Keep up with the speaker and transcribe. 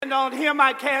And on him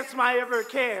I cast my every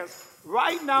care.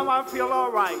 Right now I feel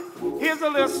all right. Here's a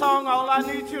little song. All I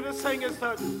need you to sing is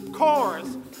the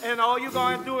chorus. And all you're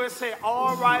going to do is say,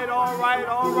 all right, all right,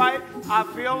 all right. I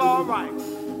feel all right.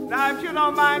 Now, if you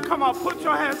don't mind, come on, put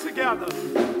your hands together.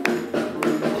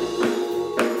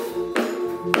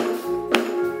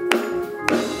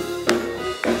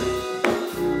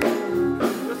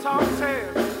 The song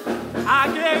says, I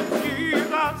gave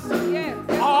Jesus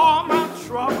all my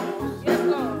troubles. Yes,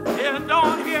 Lord. And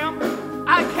on him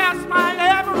I cast my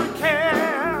every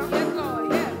care. Yes,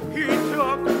 Lord. Yes. He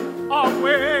took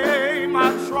away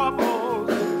my troubles.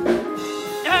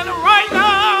 And right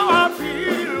now I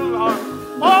feel,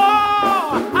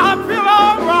 oh, I feel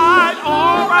all right,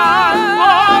 all right,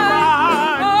 all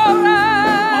right.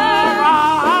 All right.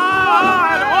 All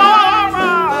right, all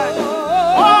right.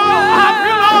 Oh, I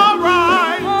feel all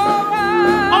right,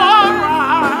 all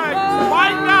right.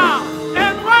 Right now,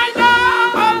 and right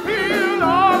now I feel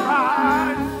all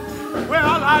right.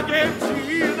 Well, I gave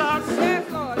Jesus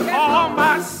Yes, Lord. Yes, all Lord.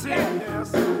 my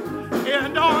sickness,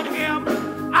 and on him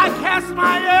I cast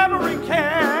my every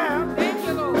care. Thank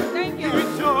you, Lord. Thank He you.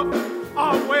 took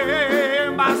away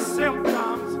my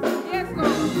symptoms, Yes,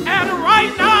 Lord. and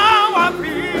right now I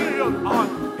feel,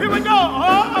 here we go,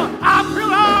 oh, I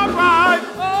feel all right,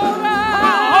 All right.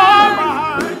 all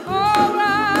right, All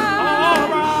right. all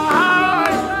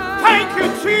right. Thank you,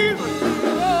 Jesus.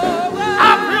 All right.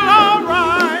 I feel all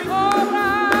right. All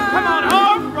right. Come on,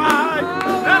 all right.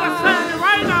 Let us sing it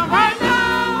right now, right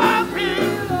now. I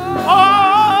feel,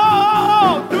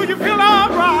 oh, do you feel all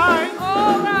right?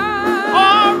 All right.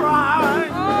 All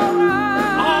right, All right.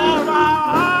 all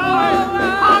right.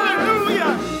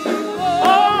 Hallelujah.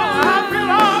 Oh, I feel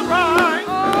all right.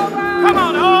 All right. Come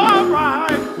on, all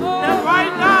right. And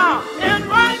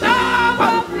right now,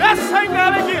 let's sing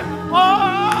that again.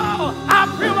 Oh, I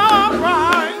feel all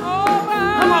right. All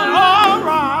right. Come on, all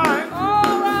right.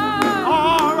 All right.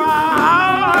 All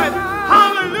right.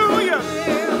 Hallelujah.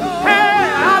 Hey,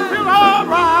 I feel all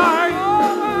right.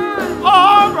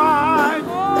 All right.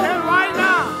 And right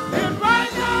now,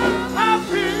 I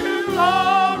feel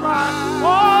all right. Oh,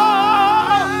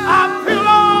 I feel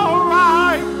all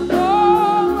right.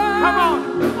 Come on.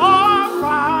 All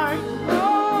right.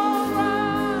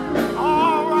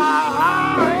 All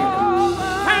right.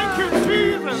 Thank you,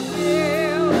 Jesus.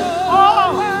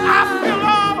 Oh, I feel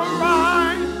all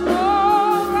right.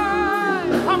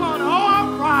 Come on, all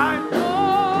right.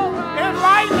 And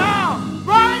right now,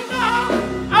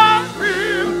 I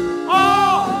feel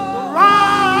all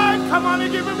right. Come on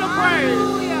and give him the praise.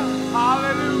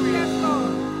 Hallelujah. Yes,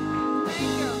 Lord.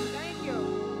 Thank you. Thank you.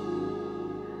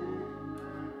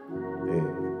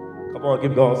 Yeah. Come on,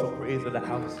 give God some praise in the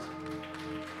house.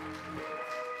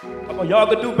 Come on, y'all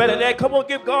can do better than that. Come on,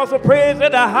 give God some praise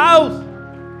in the house.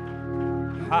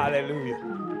 Hallelujah.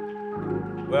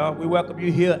 Well, we welcome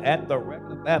you here at the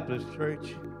Regular Baptist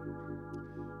Church.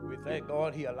 We thank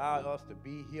God he allowed us to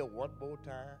be here one more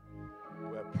time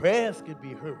where prayers can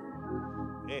be heard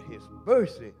and his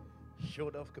mercy sure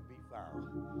enough can be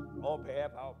found. On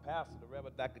behalf of our pastor, the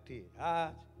Reverend Dr. T.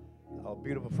 Hodge, our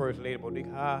beautiful First Lady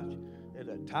Monique Hodge, and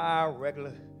the entire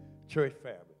Regular Church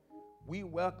family, we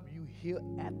welcome you here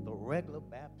at the Regular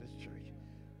Baptist Church.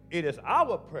 It is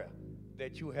our prayer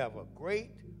that you have a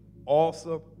great,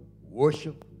 awesome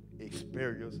worship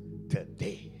experience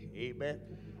today. Amen.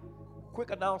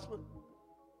 Quick announcement.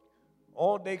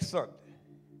 On next Sunday,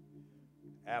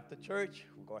 after church,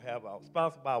 we're going to have our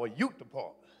sponsored by our youth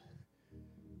department.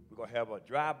 We're going to have a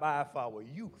drive-by for our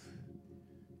youth.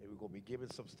 And we're going to be giving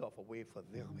some stuff away for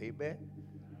them. Amen.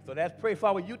 So let's pray for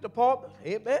our youth department.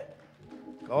 Amen.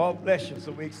 God bless you.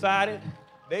 So we're excited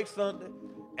next Sunday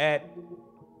and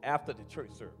after the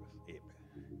church service. Amen.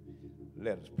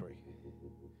 Let us pray.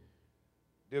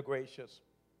 Dear gracious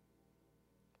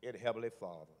and Heavenly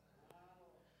Father,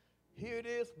 here it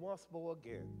is once more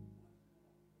again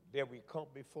that we come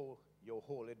before your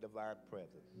holy divine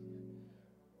presence.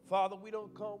 Father, we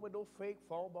don't come with no fake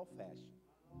form or fashion,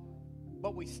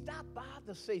 but we stop by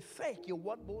to say thank you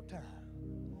one more time.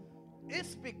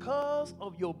 It's because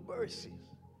of your mercies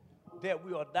that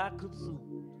we are not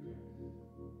consumed.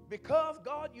 Because,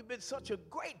 God, you've been such a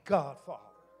great God, Father,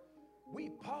 we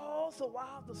pause a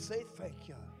while to say thank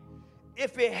you.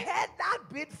 If it had not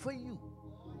been for you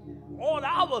on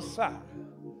our side,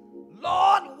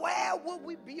 Lord, where would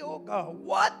we be, oh God?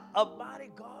 What a mighty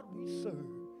God we serve.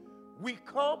 We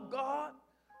come, God,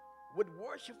 with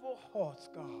worshipful hearts,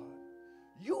 God.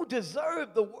 You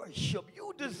deserve the worship.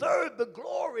 You deserve the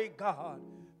glory, God,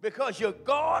 because you're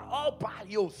God all by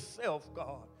yourself,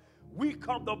 God. We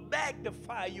come to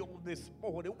magnify you on this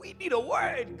morning. We need a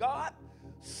word, God.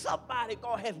 Somebody,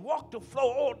 God, has walked the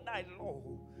floor all night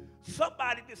long.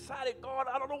 Somebody decided, God,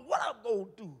 I don't know what I'm going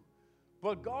to do.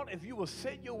 But, God, if you will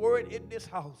send your word in this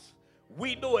house,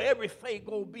 we know everything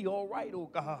going to be all right, oh,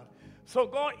 God. So,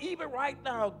 God, even right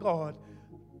now, God,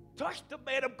 touch the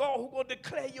man of God who's going to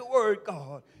declare your word,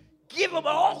 God. Give him an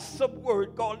awesome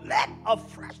word, God. Let a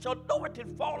fresh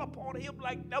anointing fall upon him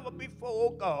like never before,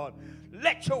 oh God.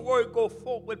 Let your word go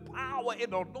forth with power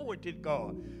and anointing,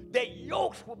 God. That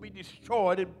yokes will be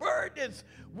destroyed and burdens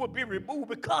will be removed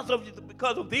because of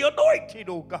the anointing,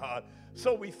 oh God.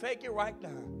 So we thank you right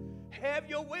now. Have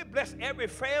your way. Bless every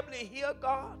family here,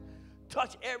 God.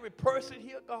 Touch every person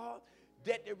here, God,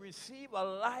 that they receive a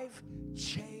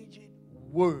life-changing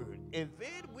word. And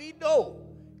then we know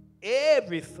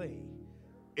everything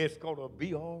is going to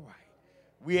be all right.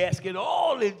 We ask it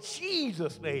all in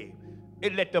Jesus' name.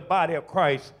 And let the body of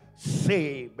Christ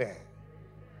say amen.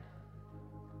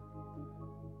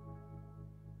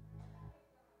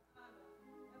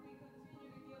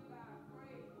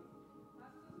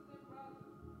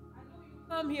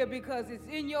 Come here because it's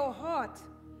in your heart,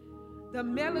 the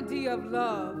melody of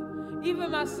love. Even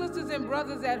my sisters and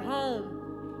brothers at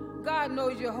home, God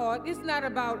knows your heart. It's not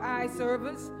about eye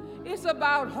service. It's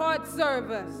about heart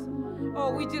service.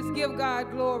 Oh, we just give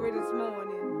God glory this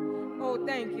morning. Oh,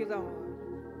 thank you, Lord.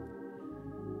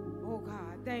 Oh,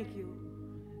 God, thank you.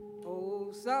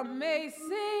 Oh, some may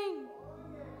sing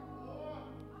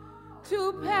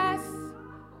to pass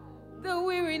the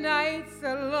weary nights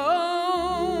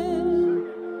alone.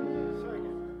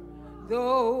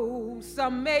 Though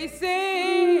some may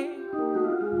sing,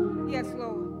 yes,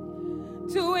 Lord,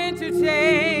 to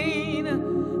entertain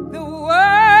the worldly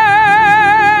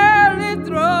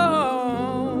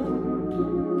throne.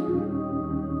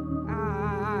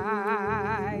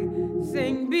 I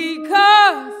sing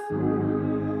because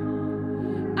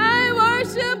I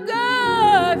worship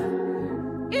God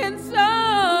in song.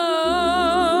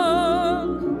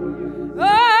 Oh,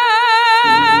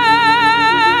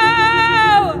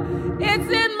 it's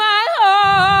in my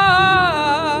heart.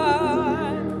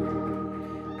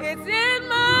 It's in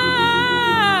my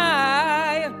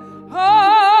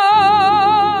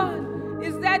heart.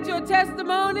 Is that your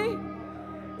testimony?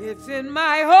 It's in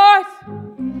my heart.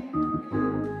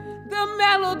 The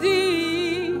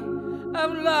melody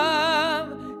of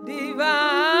love divine.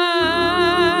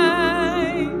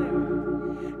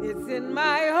 It's in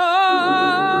my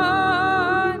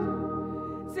heart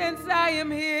since I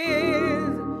am his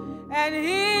and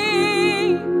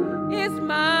he is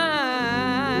mine.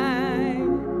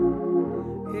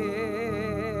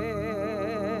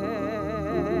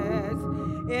 Yes,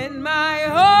 in my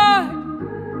heart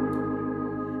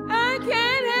I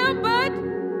can't help but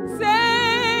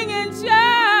sing and shout.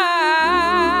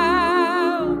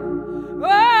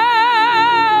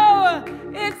 Oh,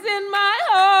 it's in my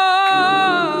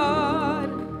heart.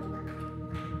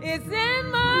 It's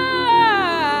in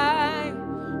my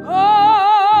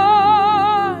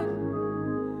heart.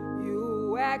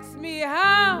 You ask me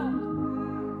how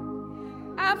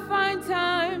I find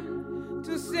time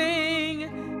to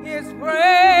sing his praise.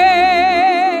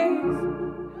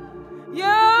 You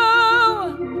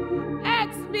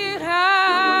ask me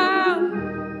how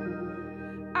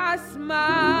I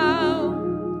smile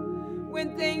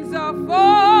when things are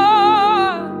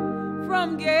far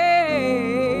from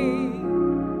gay,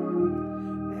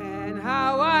 and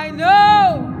how I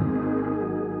know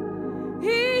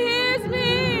he hears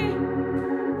me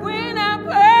when I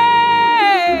pray.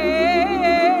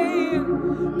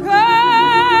 'Cause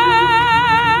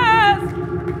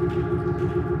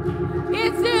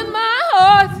it's in my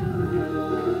heart.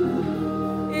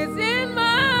 It's in my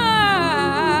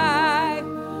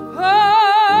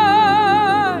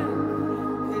heart.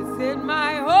 It's in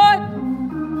my heart.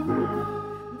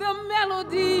 The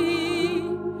melody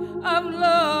of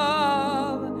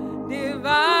love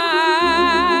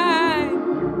divine.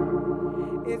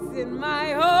 It's in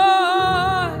my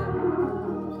heart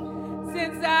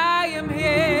since I am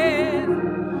his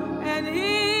and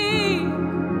he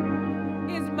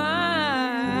is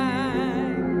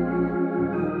mine.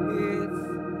 It's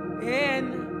in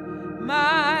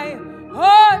my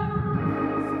heart.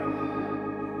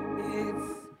 It's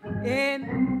in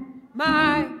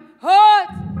my heart.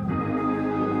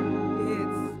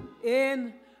 It's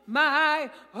in my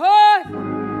heart.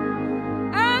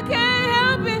 I can't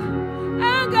help it.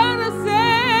 I'm gonna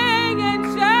sing and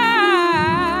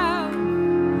shout.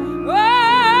 Oh,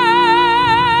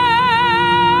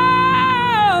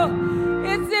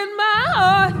 it's in my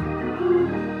heart.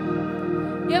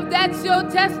 If that's your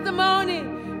testimony,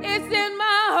 it's in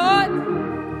my heart.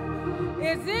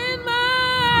 It's in my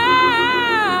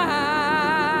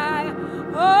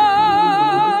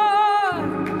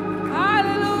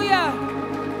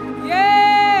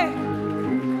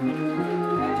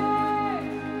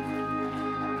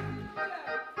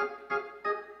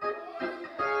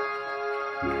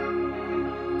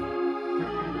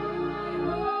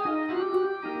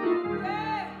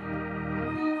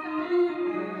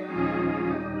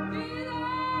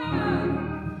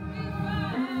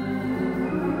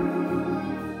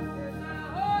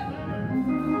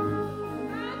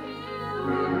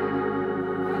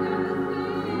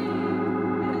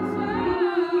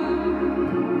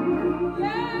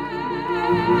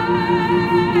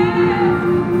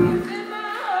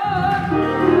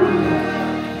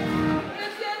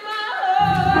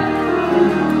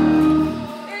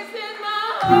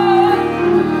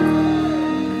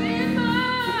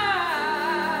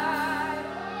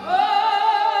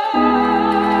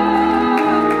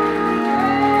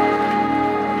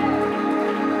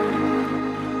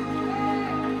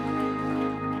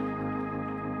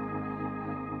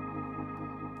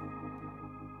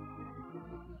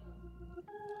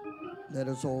Let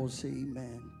us all say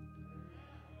amen.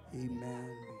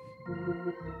 Amen.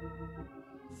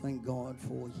 Thank God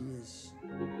for his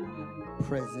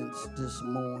presence this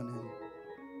morning.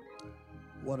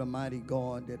 What a mighty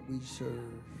God that we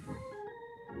serve.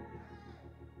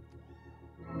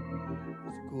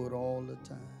 It's good all the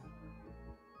time.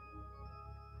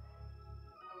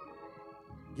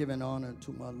 Giving honor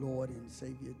to my Lord and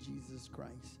Savior Jesus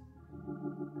Christ,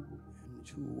 and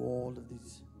to all of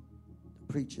these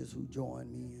preachers who join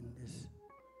me in this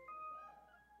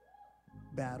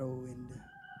battle and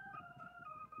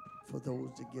for those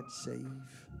that get saved,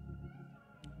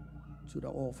 to the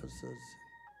officers,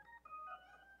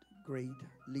 the great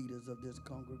leaders of this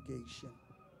congregation,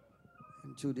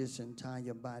 and to this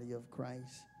entire body of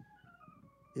Christ.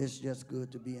 It's just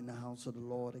good to be in the house of the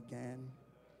Lord again.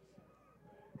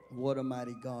 What a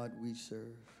mighty God we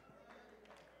serve.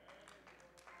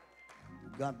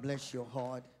 God bless your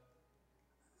heart.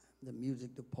 The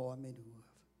music department who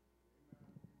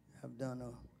have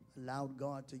allowed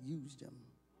God to use them.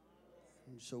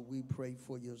 And so we pray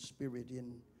for your spirit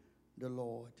in the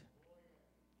Lord.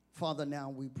 Father,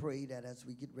 now we pray that as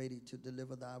we get ready to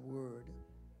deliver thy word,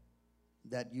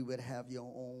 that you would have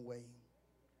your own way.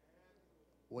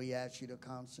 We ask you to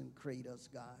consecrate us,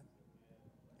 God.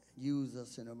 Use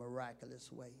us in a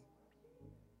miraculous way.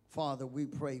 Father, we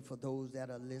pray for those that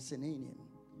are listening in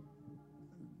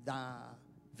thy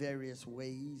various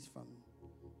ways, from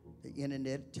the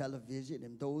internet, television,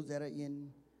 and those that are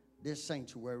in this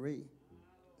sanctuary,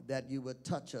 that you would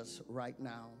touch us right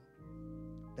now,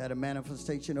 that a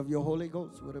manifestation of your Holy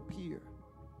Ghost would appear,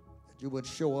 that you would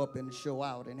show up and show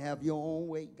out and have your own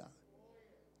way, God.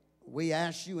 We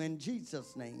ask you in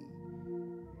Jesus' name.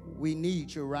 We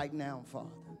need you right now, Father.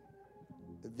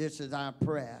 This is our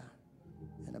prayer,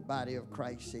 and the body of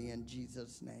Christ say in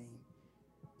Jesus' name,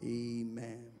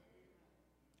 amen.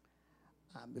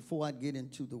 Before I get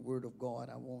into the word of God,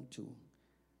 I want to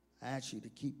ask you to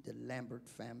keep the Lambert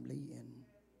family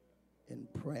in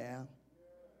prayer.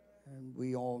 And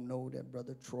we all know that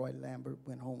Brother Troy Lambert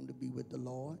went home to be with the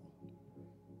Lord.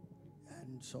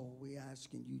 And so we're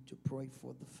asking you to pray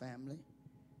for the family.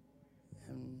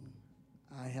 And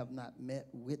I have not met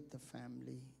with the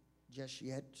family just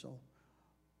yet, so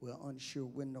we're unsure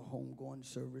when the homegoing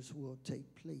service will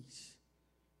take place.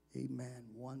 Amen.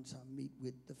 Once I meet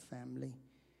with the family,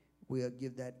 we'll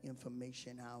give that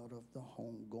information out of the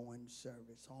homegoing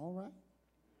service. All right?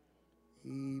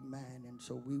 Amen. And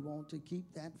so we want to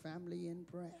keep that family in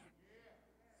prayer,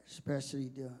 especially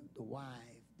the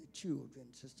wife, the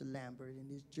children, Sister Lambert and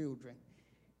his children.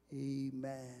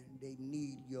 Amen. They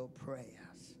need your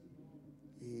prayers.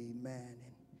 Amen.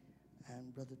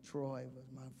 And Brother Troy was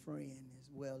my friend as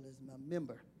well as my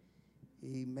member.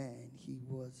 Amen. He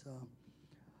was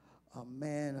a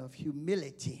man of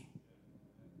humility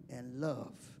and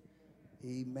love.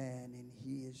 Amen. And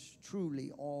he is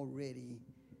truly already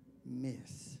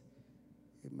missed.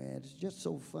 Amen. It's just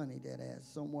so funny that as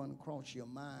someone crossed your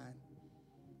mind,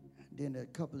 then a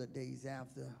couple of days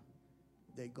after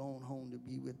they gone home to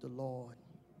be with the Lord,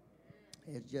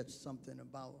 it's just something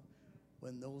about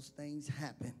when those things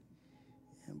happen.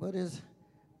 But it's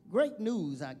great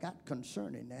news I got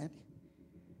concerning that.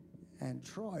 And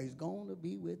Troy's going to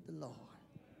be with the Lord.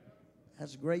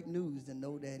 That's great news to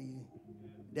know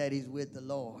that he's with the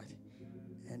Lord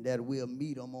and that we'll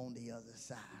meet him on the other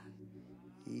side.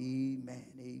 Amen.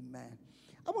 Amen.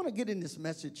 I want to get in this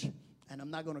message, and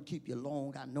I'm not going to keep you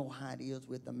long. I know how it is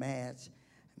with the mass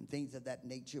and things of that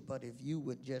nature, but if you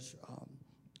would just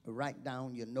write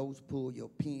down your notes, pull your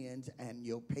pens and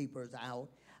your papers out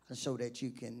so that you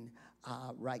can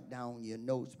write down your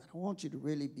notes. But I want you to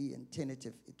really be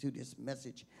attentive to this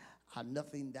message.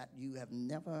 Nothing that you have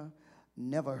never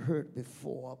heard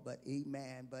before, but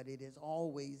amen. But it is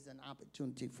always an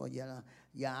opportunity for your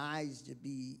eyes to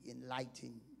be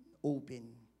enlightened,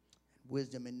 open,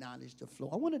 wisdom and knowledge to flow.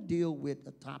 I want to deal with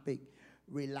the topic,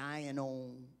 relying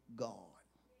on God.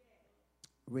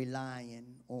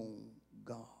 Relying on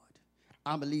God.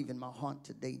 I believe in my heart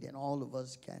today that all of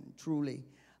us can truly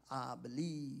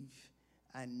believe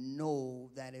and know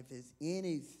that if there's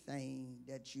anything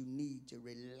that you need to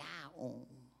rely on,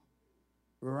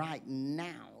 right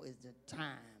now is the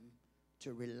time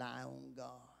to rely on God.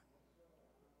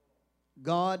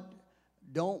 God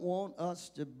don't want us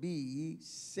to be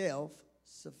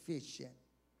self-sufficient.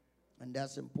 And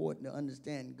that's important to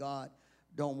understand. God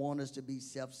don't want us to be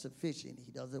self-sufficient.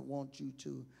 He doesn't want you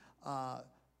to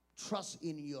trust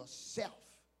in yourself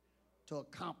to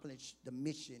accomplish the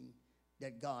mission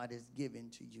that God has given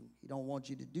to you. He don't want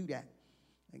you to do that.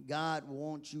 And God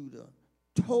wants you to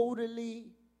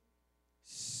totally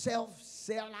sell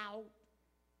out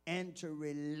and to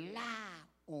rely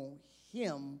on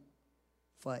him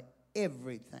for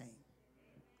everything.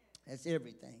 That's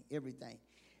everything, everything.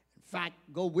 In fact,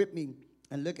 go with me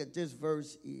and look at this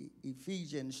verse,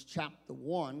 Ephesians chapter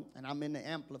 1, and I'm in the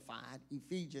Amplified,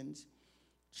 Ephesians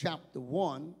chapter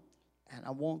 1, and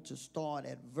I want to start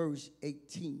at verse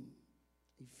 18.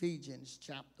 Ephesians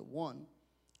chapter 1, and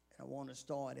I want to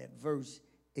start at verse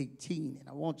 18, and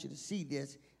I want you to see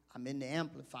this. I'm in the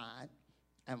Amplified,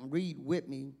 and read with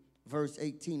me verse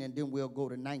 18, and then we'll go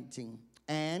to 19.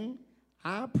 And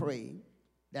I pray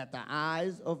that the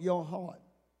eyes of your heart,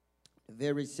 the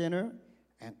very center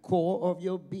and core of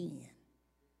your being,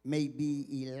 may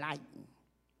be enlightened,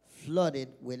 flooded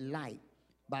with light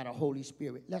by the Holy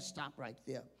Spirit. Let's stop right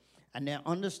there. And now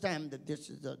understand that this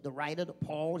is the writer,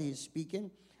 Paul. He's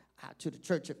speaking to the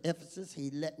church of Ephesus.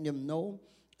 He's letting them know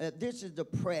this is the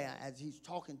prayer as he's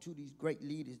talking to these great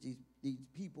leaders, these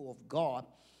people of God,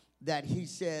 that he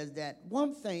says that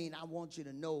one thing I want you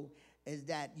to know is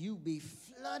that you be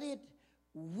flooded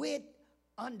with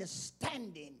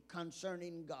understanding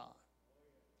concerning God.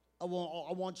 I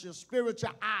want your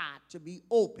spiritual eye to be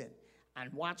open.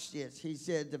 And watch this. He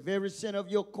said, the very center of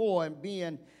your core and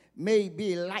being may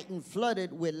be enlightened,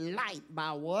 flooded with light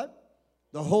by what?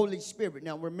 The Holy Spirit.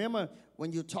 Now, remember,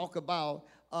 when you talk about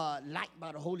light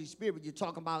by the Holy Spirit, you're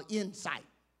talking about insight.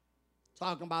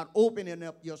 Talking about opening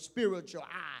up your spiritual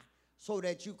eye so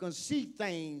that you can see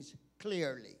things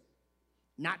clearly.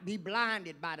 Not be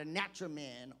blinded by the natural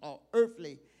man or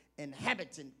earthly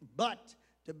inhabitant, but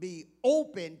to be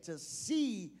open to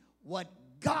see what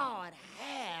God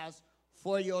has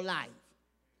for your life.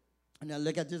 And now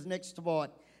look at this next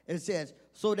part. It says,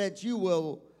 so that you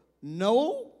will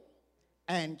know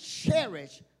and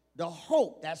cherish the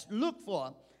hope that's looked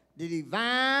for, the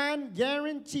divine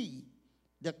guarantee,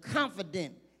 the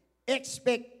confident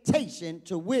expectation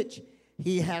to which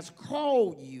he has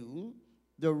called you,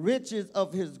 the riches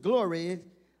of his glory,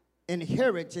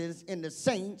 inheritance in the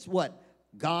saints, what?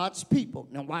 God's people.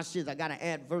 Now watch this. I got to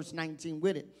add verse 19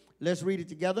 with it. Let's read it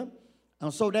together.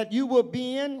 And so that you will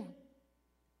begin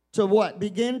to what?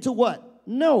 Begin to what?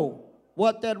 Know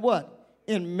what that what?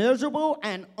 Immeasurable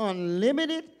and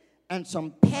unlimited and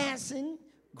surpassing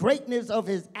greatness of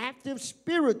his active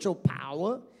spiritual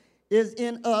power is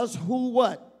in us who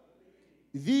what?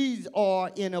 These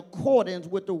are in accordance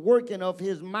with the working of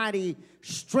his mighty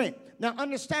strength. Now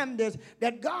understand this,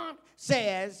 that God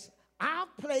says,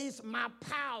 I've placed my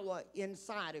power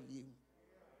inside of you.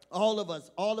 All of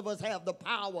us have the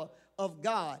power of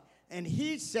God. And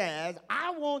he says,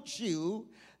 I want you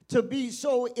to be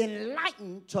so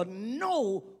enlightened to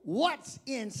know what's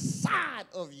inside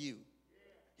of you.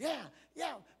 Yeah.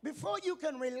 Before you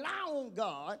can rely on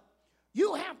God,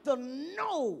 you have to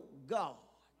know God.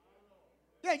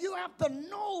 Yeah, you have to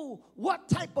know what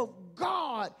type of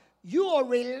God you are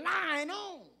relying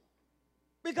on.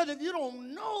 Because if you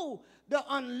don't know the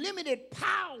unlimited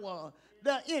power,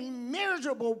 the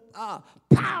immeasurable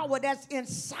power that's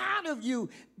inside of you,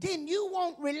 then you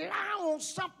won't rely on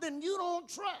something you don't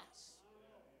trust.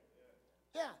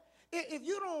 Yeah, if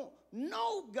you don't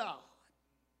know God,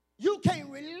 you can't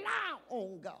rely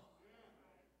on God.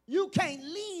 You can't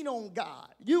lean on God.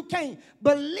 You can't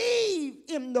believe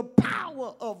in the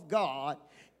power of God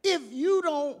if you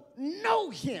don't know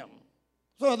him.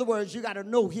 So in other words, you got to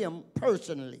know him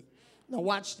personally. Now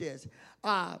watch this.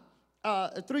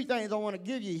 Three things I want to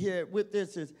give you here with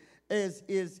this is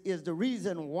the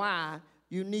reason why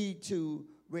you need to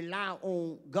rely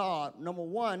on God. Number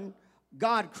one,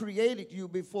 God created you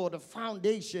before the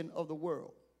foundation of the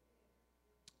world.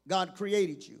 God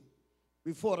created you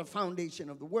before the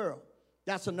foundation of the world.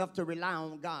 That's enough to rely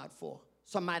on God for,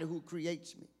 somebody who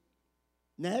creates me.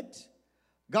 Next,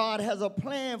 God has a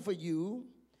plan for you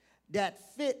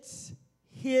that fits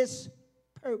his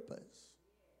purpose.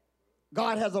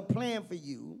 God has a plan for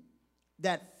you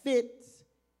that fits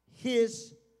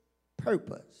his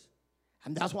purpose.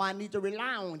 And that's why I need to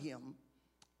rely on him,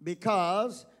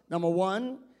 because, number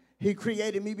one, he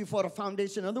created me before the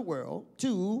foundation of the world.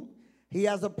 Two, he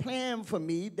has a plan for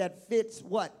me that fits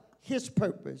what? His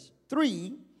purpose.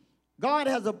 Three, God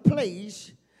has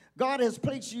placed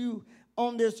you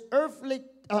on this earthly,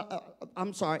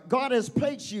 God has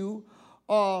placed you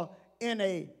in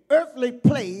an earthly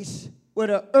place with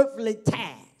an earthly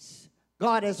task.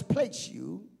 God has placed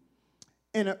you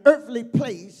in an earthly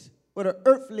place with an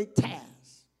earthly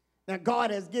task. Now,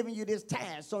 God has given you this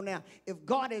task. So now, if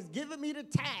God has given me the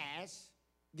task,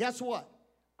 guess what?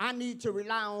 I need to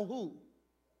rely on who?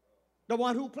 The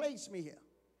one who placed me here.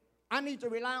 I need to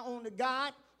rely on the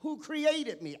God who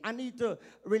created me. I need to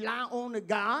rely on the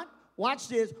God watch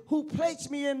this, who placed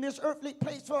me in this earthly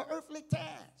place for an earthly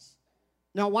task.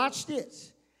 Now watch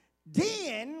this.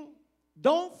 Then,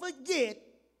 don't forget,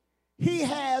 he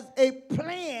has a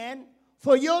plan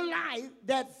for your life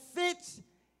that fits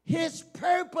his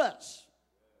purpose.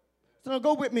 So now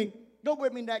go with me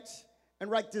next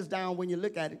and write this down when you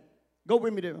look at it. Go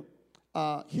with me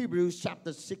to Hebrews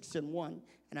chapter 6 and 1,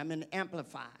 and I'm in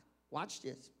Amplified. Watch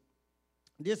this.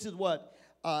 This is what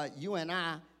you and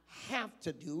I have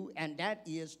to do, and that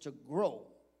is to grow.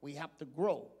 We have to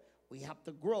grow. We have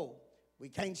to grow. We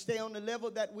can't stay on the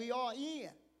level that we are in,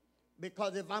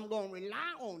 because if I'm going to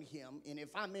rely on him, and if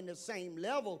I'm in the same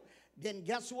level, then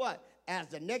guess what? As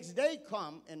the next day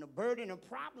come and the burden of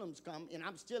problems come and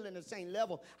I'm still in the same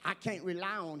level, I can't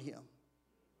rely on him.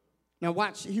 Now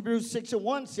watch, Hebrews 6 and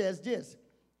 1 says this.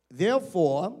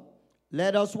 Therefore,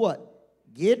 let us what?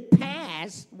 Get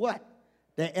past what?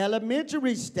 The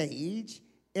elementary stage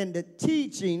in the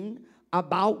teaching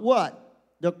about what?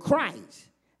 The Christ.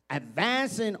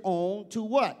 Advancing on to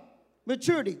what?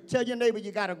 Maturity. Tell your neighbor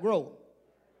you got to grow.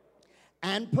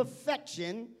 And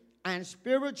perfection and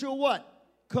spiritual what?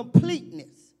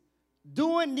 Completeness.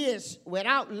 Doing this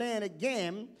without laying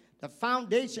again the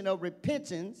foundation of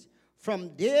repentance from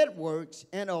dead works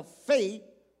and of faith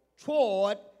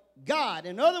toward God.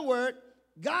 In other words,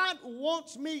 God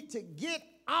wants me to get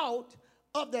out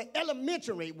of the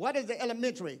elementary. What is the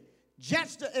elementary?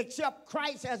 Just to accept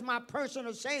Christ as my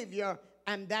personal Savior,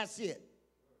 and that's it.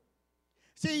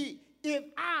 See, if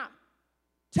I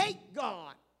take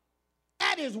God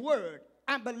at his word,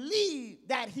 I believe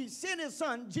that he sent his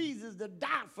son Jesus to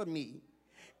die for me.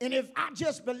 And if I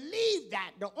just believe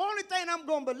that, the only thing I'm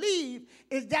going to believe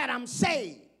is that I'm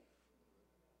saved.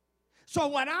 So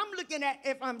what I'm looking at,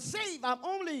 if I'm saved, I'm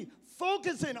only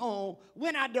focusing on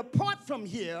when I depart from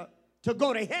here to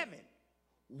go to heaven.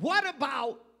 What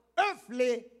about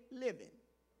earthly living?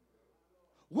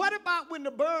 What about when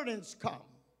the burdens come?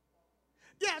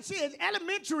 Yeah, see, it's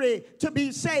elementary to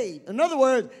be saved. In other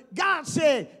words, God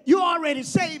said, you already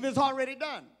saved, it's already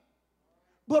done.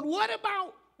 But what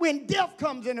about when death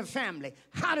comes in a family?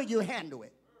 How do you handle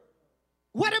it?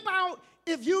 What about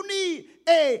if you need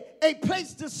a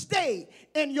place to stay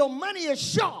and your money is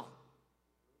short?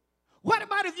 What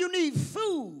about if you need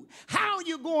food? How are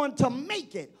you going to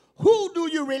make it? Who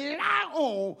do you rely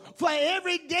on for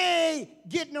every day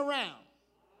getting around?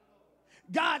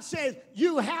 God says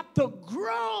you have to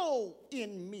grow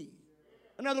in me.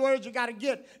 In other words, you got to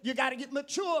get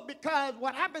mature, because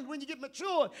what happens when you get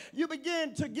mature, you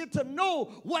begin to get to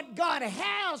know what God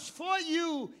has for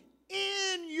you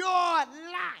in your life.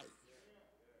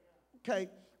 Okay,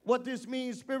 what this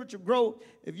means, spiritual growth,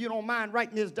 if you don't mind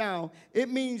writing this down, it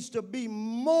means to be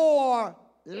more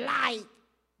like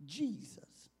Jesus.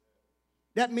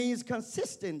 That means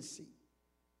consistency,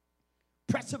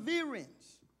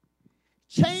 perseverance,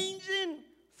 changing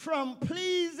from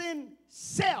pleasing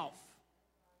self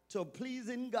to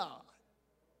pleasing God.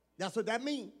 That's what that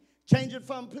means. Changing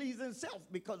from pleasing self,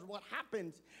 because what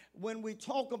happens when we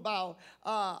talk about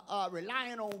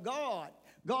relying on God,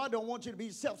 God don't want you to be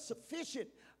self-sufficient,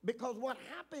 because what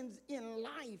happens in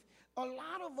life, a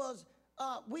lot of us,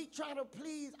 we try to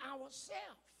please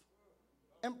ourselves.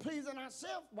 And pleasing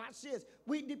ourselves, watch this,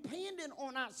 we dependent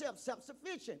on ourselves,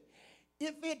 self-sufficient.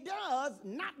 If it does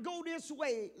not go this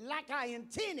way like I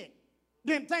intended,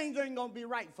 then things ain't going to be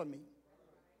right for me.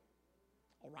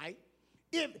 All right?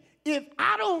 If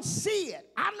I don't see it,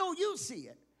 I know you see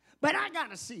it, but I got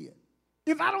to see it.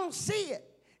 If I don't see it,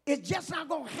 it's just not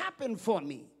going to happen for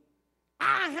me.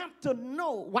 I have to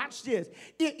know, watch this,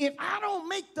 if I don't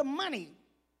make the money,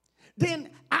 then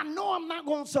I know I'm not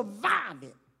going to survive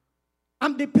it.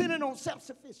 I'm dependent on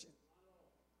self-sufficient.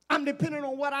 I'm dependent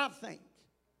on what I think.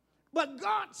 But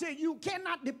God said you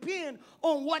cannot depend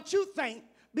on what you think,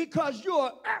 because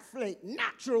you're earthly,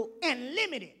 natural, and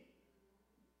limited.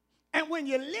 And when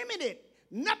you're limited,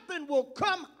 nothing will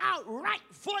come out right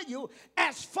for you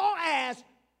as far as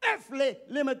earthly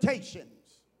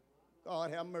limitations.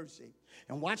 God have mercy.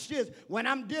 And watch this. When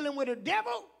I'm dealing with a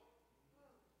devil,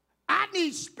 I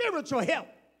need spiritual help.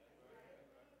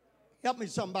 Help me,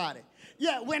 somebody.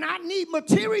 Yeah, when I need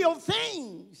material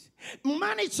things,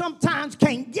 money sometimes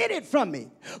can't get it from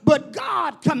me. But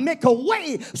God can make a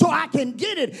way so I can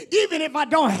get it even if I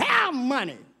don't have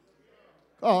money.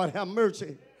 God have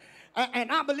mercy.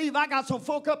 And I believe I got some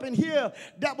folk up in here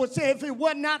that would say, if it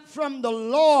were not from the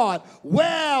Lord,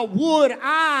 where would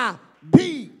I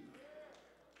be?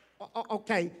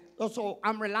 Okay, So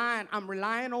I'm relying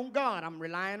on God. I'm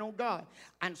relying on God.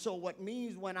 And so what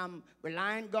means when I'm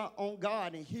relying on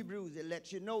God in Hebrews, it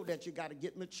lets you know that you got to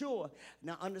get mature.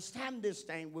 Now understand this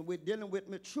thing. When we're dealing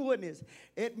with matureness,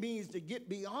 it means to get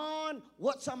beyond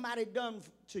what somebody done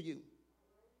to you.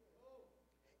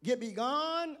 Get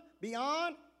beyond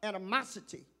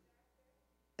animosity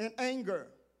and anger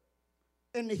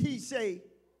and the he say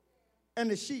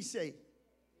and the she say.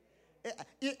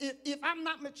 If I'm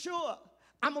not mature,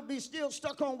 I'm going to be still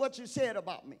stuck on what you said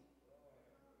about me.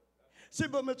 See,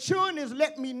 but maturing is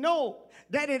letting me know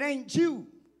that it ain't you.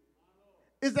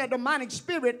 It's that demonic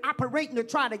spirit operating to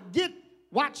try to get,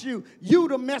 watch you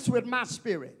to mess with my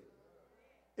spirit.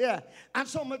 Yeah. And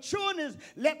so maturing is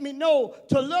let me know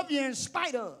to love you in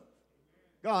spite of.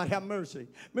 God have mercy.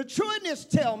 Matureness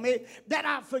tell me that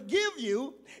I forgive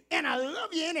you and I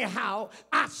love you anyhow.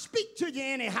 I speak to you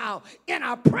anyhow and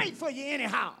I pray for you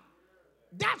anyhow.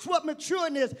 That's what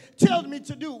matureness tells me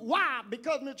to do. Why?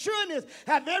 Because matureness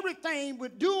have everything we're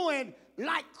doing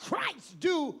like Christ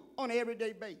do on an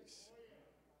everyday basis.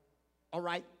 All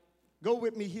right? Go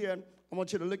with me here. I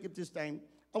want you to look at this thing.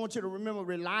 I want you to remember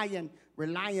relying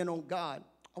on God.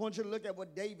 I want you to look at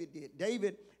what David did.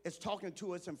 David is talking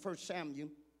to us in 1 Samuel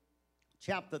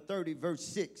chapter 30, verse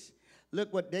 6.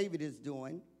 Look what David is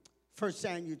doing. 1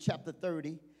 Samuel chapter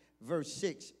 30, verse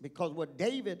 6. Because what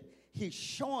David, he's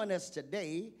showing us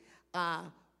today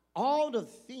all the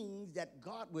things that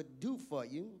God would do for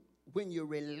you when you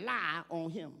rely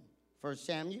on him. 1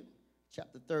 Samuel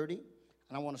chapter 30.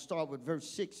 And I want to start with verse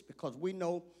 6 because we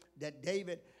know that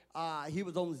David, he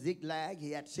was on Ziklag.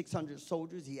 He had 600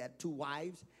 soldiers. He had 2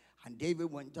 wives. And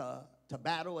David went to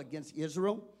battle against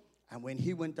Israel. And when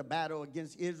he went to battle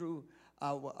against Israel,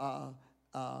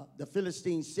 the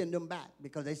Philistines sent him back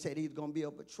because they said he's going to be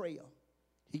a betrayer.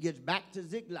 He gets back to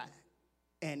Ziklag.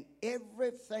 And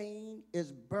everything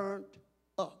is burnt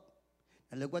up.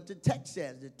 And look what the text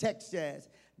says. The text says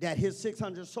that his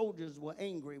 600 soldiers were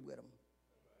angry with him.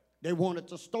 They wanted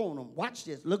to stone him. Watch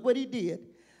this. Look what he did.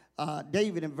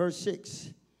 David in verse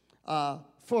 6.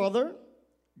 Further,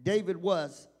 David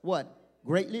was what?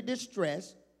 Greatly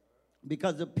distressed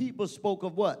because the people spoke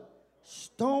of what?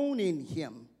 Stoning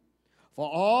him. For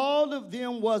all of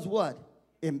them was what?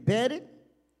 Embedded,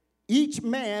 each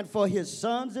man for his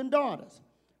sons and daughters.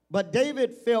 But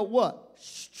David felt what?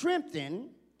 Strengthened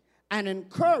and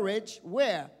encouraged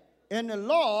where? In the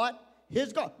Lord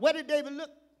his God. Where did David look?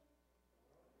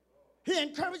 He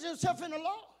encouraged himself in the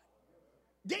Lord.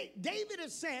 David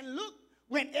is saying, look,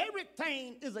 when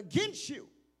everything is against you,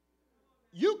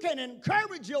 you can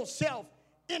encourage yourself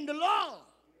in the Lord.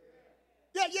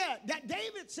 Yeah. That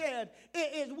David said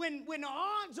is when the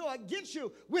odds are against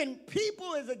you, when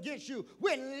people is against you,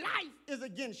 when life is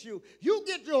against you, you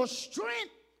get your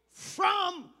strength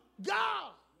from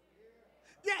God.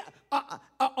 Yeah,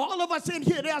 all of us in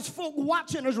here, there's folk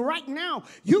watching us right now.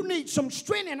 You need some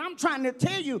strength, and I'm trying to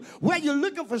tell you, where you're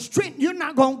looking for strength, you're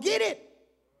not going to get it.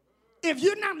 If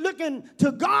you're not looking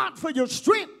to God for your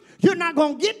strength, you're not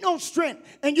going to get no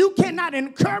strength. And you cannot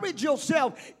encourage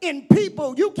yourself in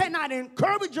people. You cannot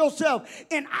encourage yourself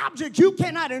in objects. You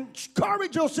cannot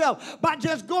encourage yourself by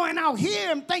just going out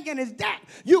here and thinking it's that.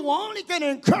 You only can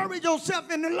encourage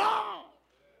yourself in the Lord.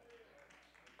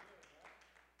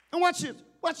 And watch this.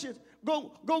 Watch this.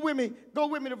 Go with me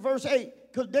to verse 8.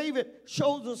 Because David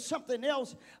shows us something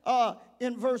else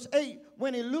in verse 8.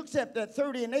 When he looks at that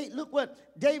 30 and 8, look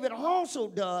what David also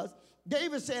does.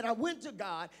 David said, I went to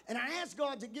God and I asked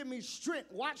God to give me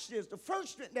strength. Watch this. The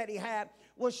first strength that he had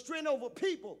was strength over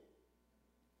people.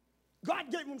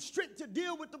 God gave him strength to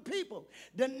deal with the people.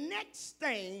 The next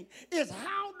thing is,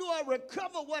 how do I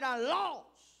recover what I lost?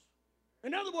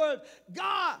 In other words,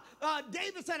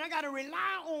 David said, I got to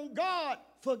rely on God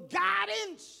for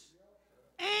guidance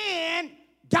and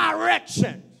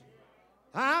direction.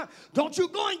 Huh? Don't you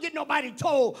go and get nobody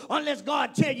told unless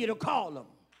God tell you to call them.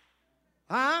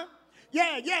 Huh?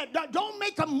 Yeah. Don't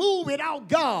make a move without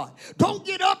God. Don't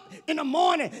get up in the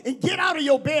morning and get out of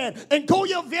your bed and go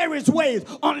your various ways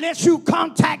unless you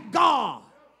contact God.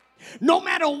 No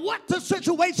matter what the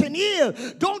situation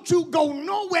is, don't you go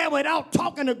nowhere without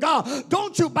talking to God.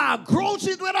 Don't you buy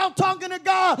groceries without talking to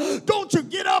God. Don't you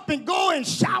get up and go and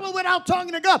shower without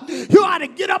talking to God. You ought to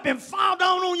get up and fall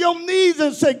down on your knees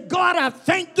and say, God, I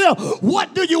thank you.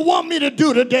 What do you want me to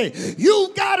do today?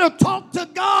 You got to talk to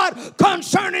God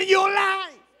concerning your life.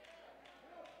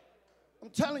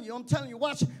 I'm telling you,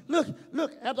 watch.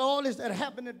 Look, after all this that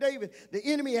happened to David, the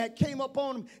enemy had came up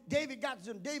on him. David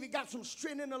got some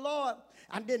strength in the Lord.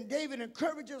 And then David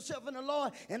encouraged himself in the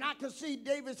Lord. And I could see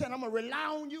David saying, I'm going to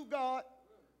rely on you, God.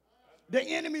 The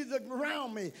enemies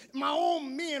around me. My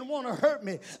own men want to hurt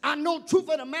me. I know truth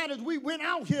of the matter is we went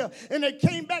out here and they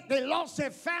came back. They lost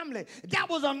their family. That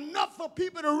was enough for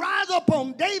people to rise up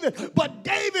on David. But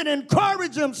David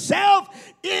encouraged himself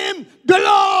in the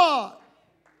Lord.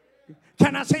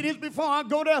 Can I say this before I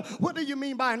go there? What do you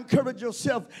mean by encourage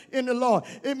yourself in the Lord?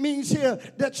 It means here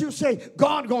that you say,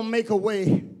 God gonna make a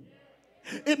way.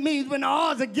 It means when the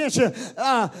odds against you,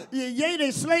 yea,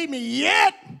 they slay me,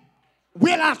 yet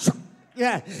will I trust.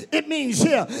 Yeah, it means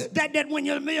here that when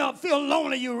you feel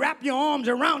lonely, you wrap your arms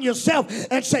around yourself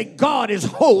and say, God is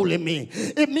holding me.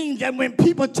 It means that when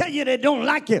people tell you they don't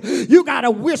like you, you got to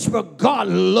whisper, God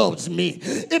loves me.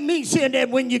 It means here that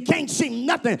when you can't see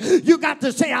nothing, you got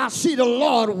to say, I see the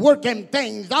Lord working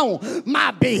things on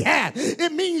my behalf.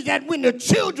 It means that when the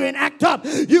children act up,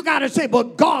 you got to say,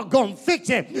 but God gonna fix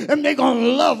it and they gonna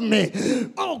love me.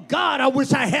 Oh, God, I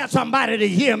wish I had somebody to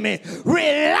hear me.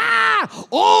 Rely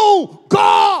on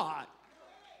God.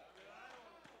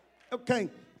 Okay.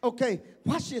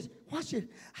 Watch this.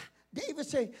 David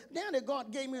said, now that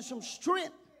God gave me some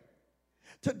strength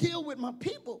to deal with my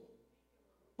people,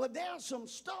 but there's some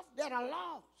stuff that I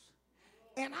lost,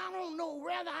 and I don't know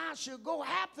whether I should go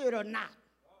after it or not.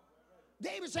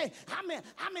 David said,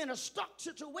 I'm in a stuck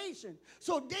situation.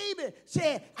 So David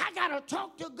said, I got to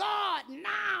talk to God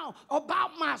now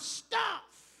about my stuff.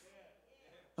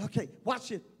 Okay,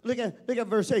 watch it. Look at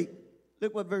verse 8.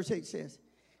 Look what verse 8 says.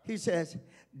 He says,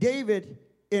 David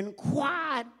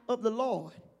inquired of the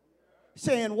Lord,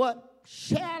 saying, what?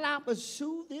 Shall I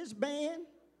pursue this band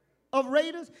of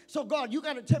raiders? So God, you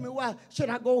got to tell me why should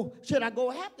I go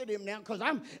after them now? Because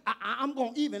I'm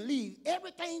going to even leave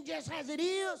everything just as it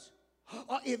is.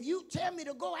 Or if you tell me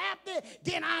to go after it,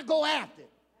 then I go after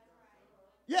it.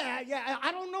 Yeah,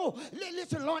 I don't know.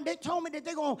 Listen, Lord, they told me that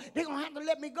they're going to have to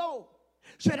let me go.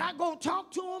 Should I go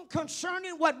talk to them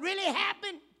concerning what really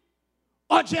happened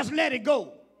or just let it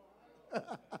go?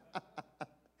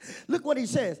 Look what he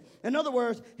says. In other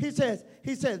words, he says,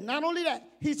 not only that,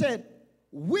 he said,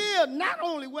 not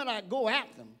only will I go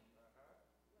after them,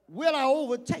 will I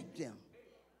overtake them?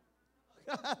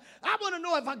 I want to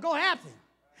know if I go after them,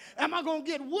 am I going to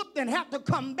get whooped and have to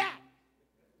come back?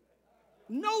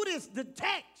 Notice the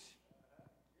text.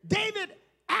 David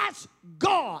asked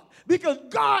God, because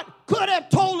God could have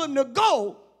told him to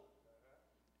go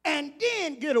and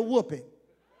then get a whooping.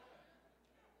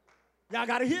 Y'all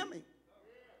got to hear me.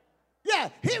 Yeah,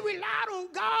 he relied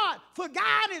on God for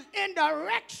guidance and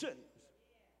directions.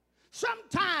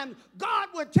 Sometimes God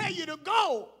will tell you to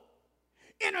go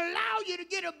and allow you to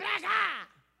get a black eye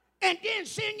and then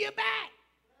send you back.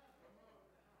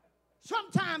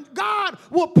 Sometimes God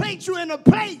will place you in a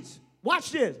place,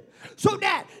 watch this, so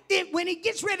that when he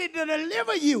gets ready to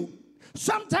deliver you,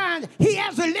 sometimes he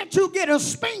has to let you get a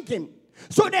spanking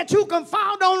so that you can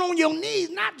fall down on your knees,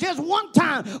 not just one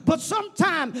time, but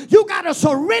sometimes you got to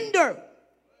surrender.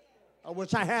 I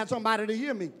wish I had somebody to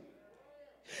hear me.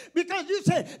 Because you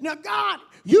say, now God,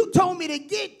 you told me to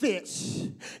get this.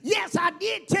 Yes, I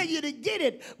did tell you to get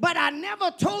it, but I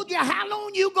never told you how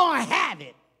long you going to have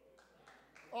it.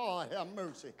 Oh, have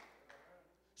mercy.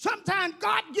 Sometimes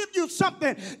God gives you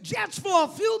something just for a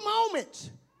few moments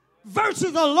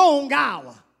versus a long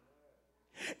hour.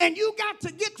 And you got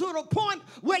to get to the point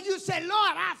where you say, Lord,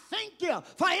 I thank you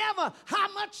forever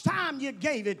how much time you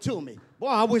gave it to me. Boy,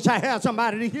 I wish I had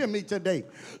somebody to hear me today.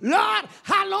 Lord,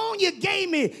 how long you gave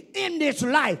me in this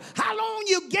life. How long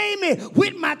you gave me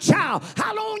with my child.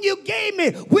 How long you gave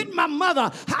me with my mother.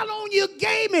 How long you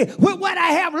gave me with what I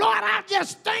have. Lord, I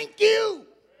just thank you.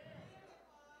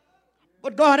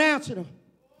 But God answered him.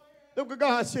 Look what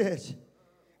God says.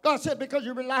 God said, because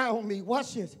you rely on me.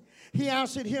 Watch this. He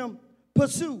answered him,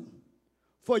 pursue,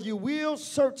 for you will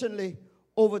certainly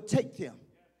overtake them,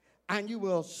 and you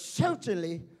will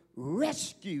certainly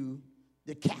rescue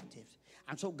the captives.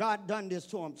 And so God done this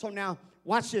to him. So now,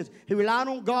 watch this. He relied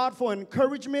on God for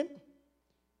encouragement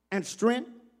and strength,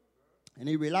 and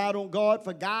he relied on God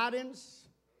for guidance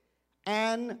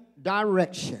and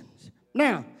directions.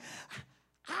 Now,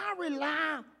 I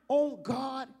rely on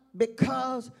God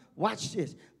because, watch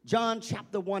this, John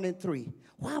chapter 1 and 3.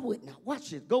 Why wouldn't I? Watch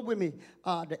this. Go with me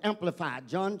to Amplify.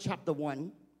 John chapter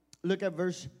 1. Look at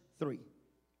verse 3.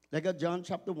 Look at John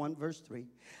chapter 1, verse 3.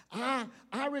 I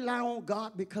rely on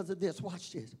God because of this.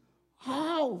 Watch this.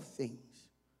 All things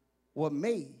were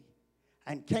made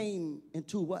and came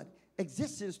into what?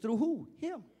 Existence through who?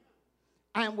 Him.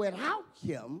 And without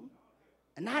him,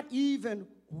 not even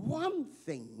one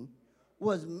thing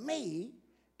was made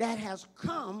that has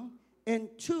come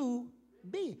into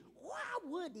being. Why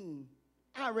wouldn't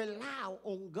I rely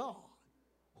on God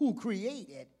who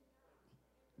created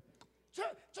Church,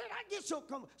 I get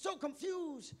so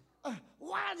confused.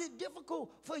 Why is it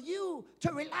difficult for you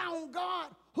to rely on God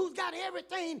who's got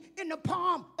everything in the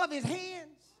palm of his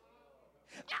hands?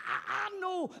 I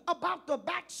know about the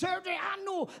back surgery. I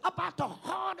know about the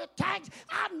heart attacks.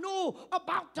 I know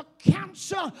about the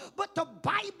cancer. But the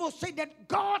Bible says that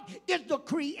God is the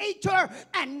creator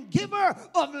and giver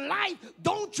of life.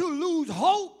 Don't you lose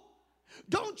hope.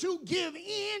 Don't you give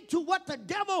in to what the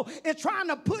devil is trying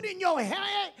to put in your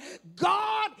head.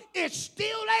 God is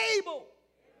still able.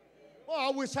 Oh,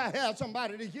 I wish I had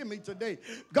somebody to hear me today.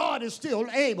 God is still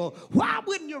able. Why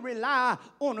wouldn't you rely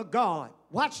on a God?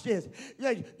 Watch this.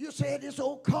 You say this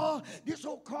old car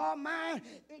of mine,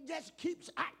 it just keeps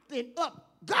acting up.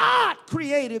 God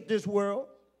created this world.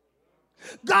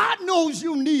 God knows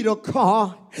you need a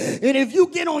car. And if you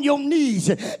get on your knees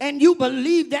and you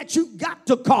believe that you got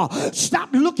the car, stop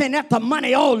looking at the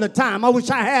money all the time. I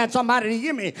wish I had somebody to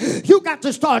hear me. You got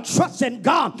to start trusting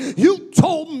God. You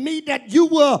told me that you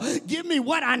will give me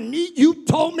what I need. You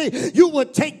told me you will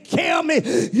take care of me.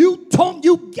 You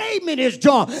gave me this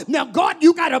job. Now, God,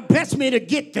 you got to bless me to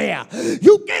get there.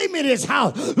 You gave me this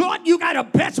house. Lord, you got to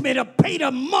bless me to pay the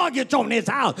mortgage on this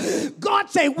house. God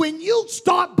said, when you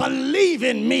start believing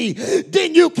in me,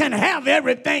 then you can have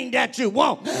everything that you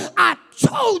want. I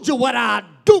told you what I'd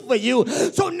do for you.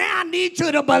 So now I need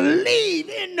you to believe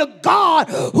in the God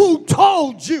who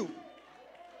told you.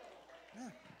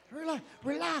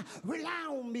 Rely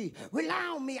on me.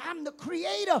 Rely on me. I'm the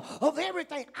creator of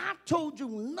everything. I told you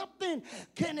nothing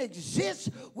can exist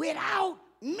without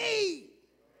me.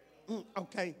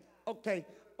 Okay.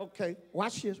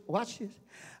 Watch this.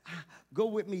 Go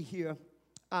with me here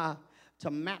to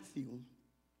Matthew.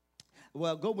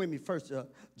 Well, go with me first to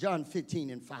John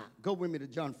 15 and 5. Go with me to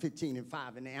John 15 and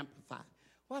 5 in the Amplified.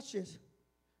 Watch this.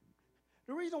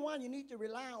 The reason why you need to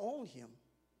rely on him,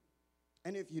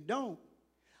 and if you don't,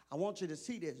 I want you to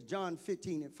see this, John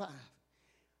 15 and 5.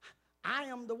 I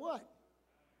am the what?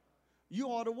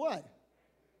 You are the what?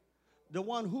 The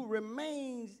one who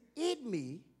remains in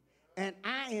me, and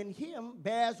I in him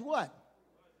bears what?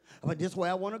 But this way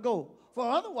I want to go. For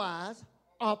otherwise,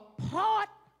 apart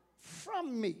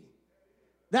from me,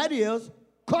 that is,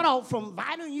 cut off from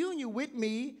vital union with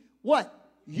me, what?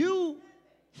 You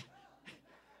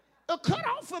cut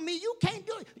off from me, you can't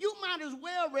do it. You might as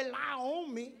well rely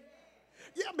on me.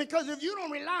 Yeah, because if you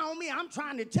don't rely on me, I'm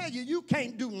trying to tell you, you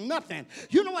can't do nothing.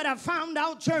 You know what I found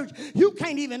out, church? You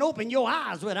can't even open your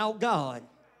eyes without God.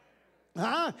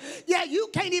 Yeah, you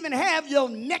can't even have your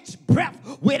next breath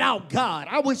without God.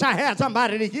 I wish I had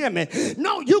somebody to hear me.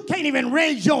 No, you can't even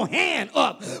raise your hand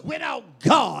up without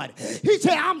God. He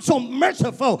said, I'm so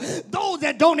merciful. Those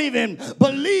that don't even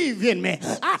believe in me,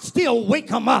 I still wake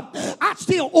them up. I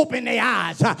still open their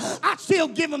eyes. I still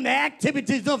give them the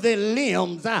activities of their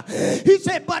limbs. He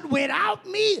said, but without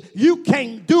me, you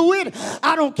can't do it.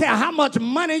 I don't care how much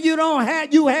money you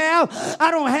have.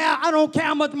 I don't care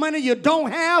how much money you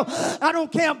don't have. I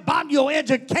don't care about your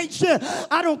education.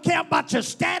 I don't care about your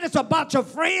status, about your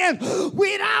friends.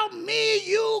 Without me,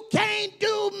 you can't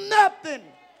do nothing.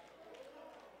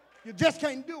 You just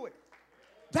can't do it.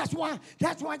 That's why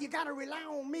you got to rely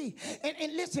on me.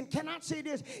 And listen, can I say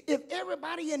this? If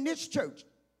everybody in this church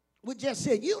would just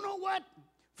say, you know what?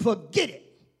 Forget it.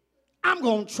 I'm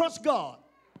going to trust God.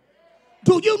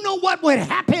 Do you know what would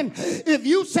happen if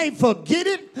you say, forget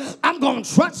it? I'm going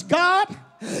to trust God.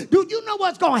 Do you know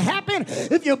what's going to happen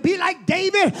if you be like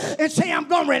David and say, I'm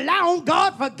going to rely on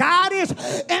God for guidance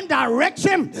and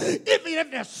direction? Even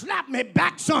if they slap me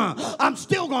back some, I'm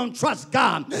still going to trust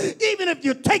God. Even if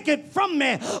you take it from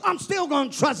me, I'm still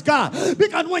going to trust God.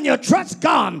 Because when you trust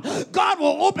God, God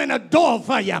will open a door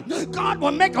for you. God will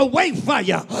make a way for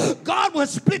you. God will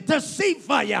split the sea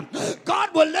for you. God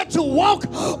will let you walk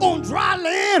on dry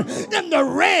land in the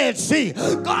Red Sea.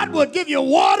 God will give you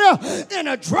water in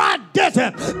a dry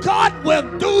desert. God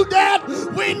will do that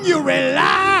when you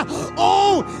rely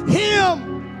on him.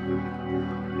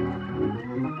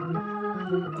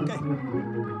 Okay.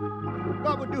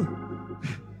 God will do.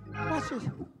 Watch this.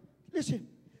 Listen.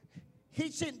 He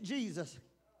sent Jesus.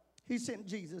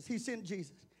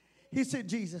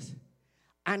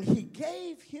 And he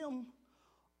gave him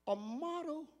a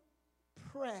model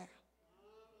prayer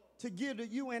to give to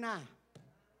you and I.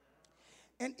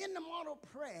 And in the model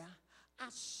prayer, I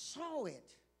saw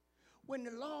it when the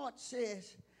Lord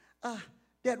says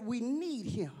that we need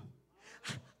him.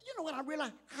 You know what I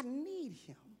realized? I need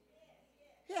him.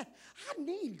 Yeah, I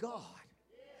need God.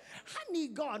 I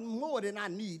need God more than I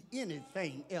need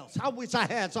anything else. I wish I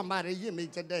had somebody hear me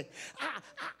today.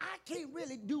 I can't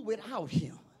really do without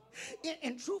him.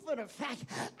 In truth of the fact,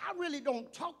 I really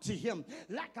don't talk to him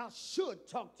like I should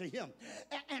talk to him.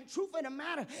 And truth of the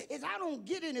matter is I don't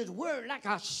get in his word like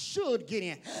I should get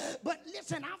in. But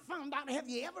listen, I found out, have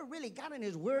you ever really got in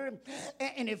his word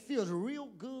and it feels real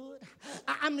good?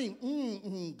 I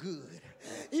mean, good.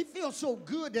 It feels so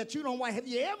good that you don't want. Have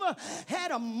you ever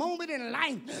had a moment in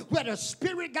life where the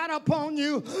Spirit got upon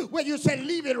you, where you said,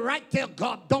 leave it right there,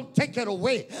 God, don't take it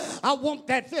away. I want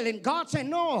that feeling. God said,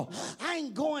 no, I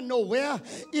ain't going nowhere.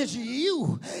 It's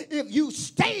you. If you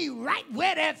stay right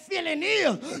where that feeling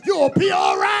is, you'll be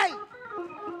all right.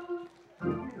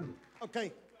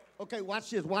 Okay, watch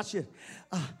this.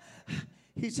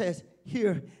 He says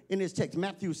here in this text,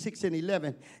 Matthew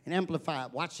 6:11, and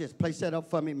Amplified. Watch this. Place that up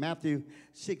for me, Matthew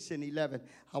 6:11.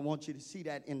 I want you to see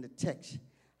that in the text.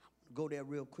 Go there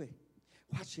real quick.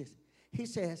 Watch this. He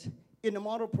says in the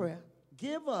model prayer,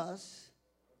 give us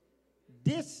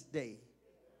this day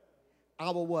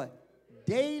our what?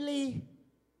 Daily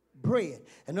bread.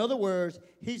 In other words,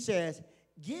 he says,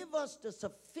 give us the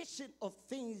sufficient of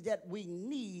things that we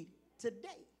need today.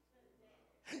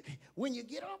 When you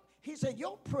get up, he said,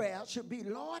 your prayer should be,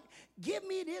 Lord, give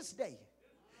me this day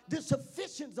the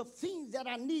sufficiency of things that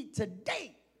I need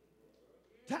today.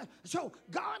 So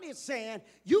God is saying,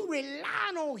 you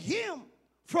rely on him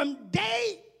from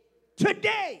day to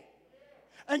day.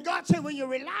 And God said, when you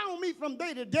rely on me from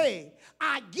day to day,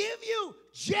 I give you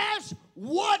just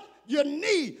what you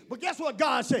need. But guess what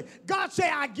God said? God said,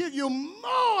 I give you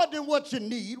more than what you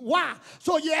need. Why?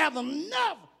 So you have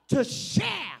enough to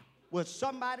share with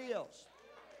somebody else.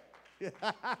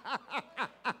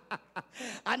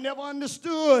 I never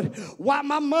understood why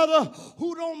my mother,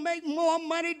 who don't make more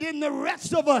money than the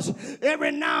rest of us,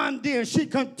 every now and then she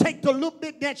can take the little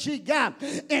bit that she got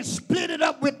and split it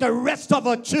up with the rest of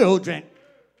her children.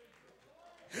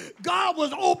 God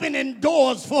was opening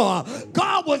doors for her.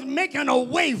 God was making a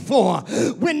way for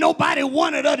her when nobody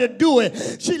wanted her to do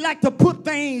it. She liked to put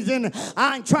things in,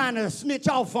 I ain't trying to snitch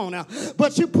off on her,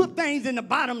 but she put things in the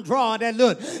bottom drawer, that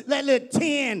little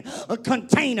tin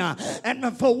container.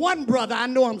 And for one brother, I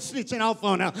know I'm snitching off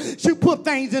on her, she put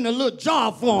things in a little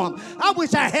jar for him. I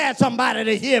wish I had somebody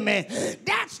to hear me.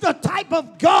 That's the type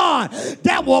of God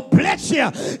that will bless you,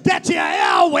 that you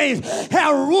always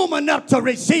have room enough to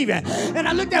receive it. And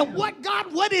I looked at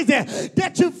what is it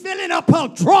that you're filling up her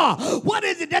drawer? What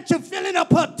is it that you're filling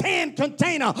up her tin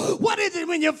container? What is it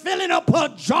when you're filling up her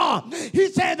jar? He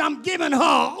says, I'm giving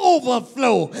her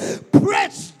overflow,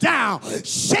 pressed down,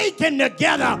 shaken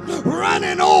together,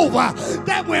 running over,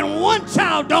 that when one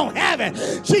child don't have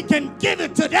it, she can give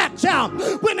it to that child.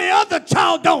 When the other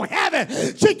child don't have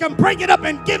it, she can bring it up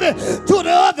and give it to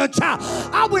the other child.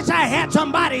 I wish I had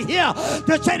somebody here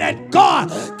to say that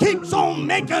God keeps on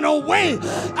making a way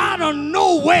out of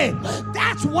no way.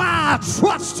 That's why I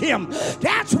trust him.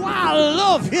 That's why I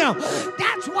love him.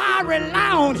 That's why I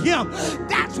rely on him.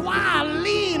 That's why I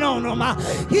lean on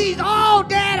him. He's all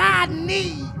that I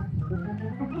need.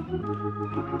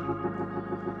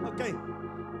 Okay.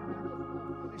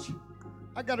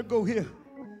 I got to go here.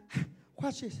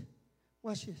 Watch this.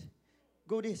 Watch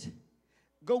this.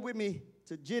 Go with me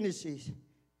to Genesis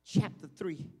chapter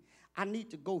 3. I need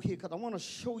to go here because I want to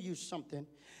show you something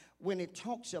when it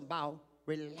talks about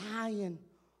relying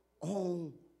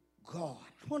on God.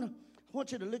 I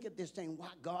want you to look at this thing, why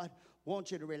God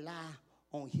wants you to rely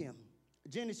on him.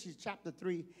 Genesis chapter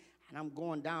 3, and I'm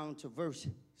going down to verse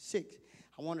 6.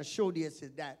 I want to show this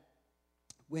is that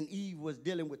when Eve was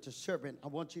dealing with the serpent, I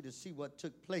want you to see what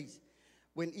took place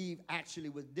when Eve actually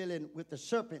was dealing with the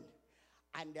serpent,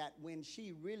 and that when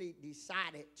she really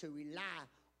decided to rely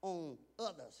on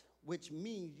others, which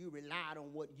means you relied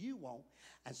on what you want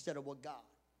instead of what God.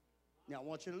 Now, I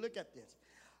want you to look at this.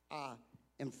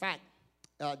 In fact,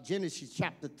 Genesis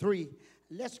chapter 3,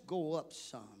 let's go up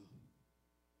some.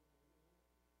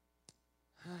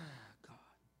 God.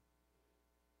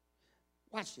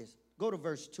 Watch this. Go to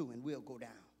verse 2 and we'll go down.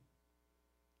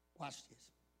 Watch this.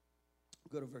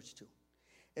 Go to verse 2.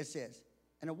 It says,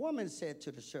 and a woman said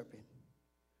to the serpent,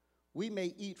 we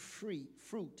may eat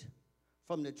fruit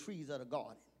from the trees of the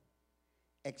garden,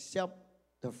 except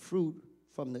the fruit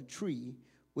from the tree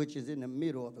which is in the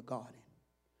middle of the garden.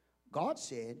 God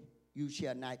said, you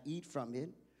shall not eat from it,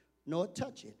 nor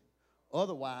touch it.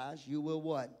 Otherwise, you will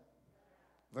what?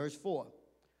 Verse 4.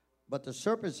 But the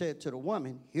serpent said to the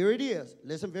woman, here it is.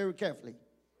 Listen very carefully.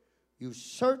 You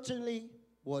certainly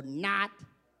will not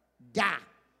die.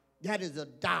 That is a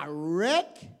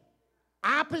direct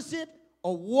opposite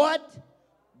of what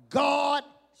God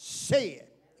said.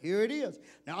 Here it is.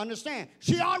 Now understand,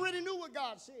 she already knew what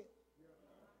God said.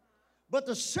 But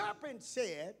the serpent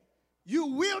said, you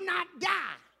will not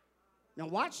die. Now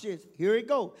watch this. Here it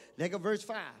goes. Look at verse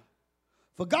 5.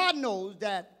 For God knows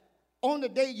that on the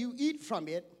day you eat from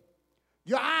it,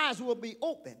 your eyes will be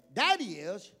open. That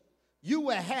is, you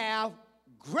will have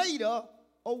greater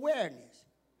awareness.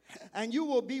 And you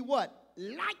will be what?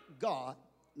 Like God,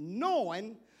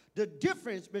 knowing the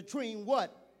difference between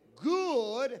what?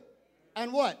 Good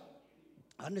and what?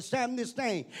 Understand this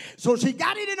thing. So she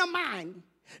got it in her mind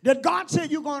that God said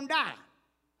you're going to die.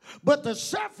 But the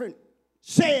serpent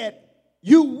said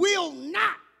you will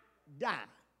not die.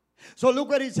 So look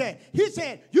what he said. He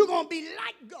said you're going to be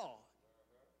like God,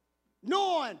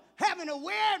 knowing, having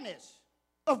awareness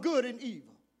of good and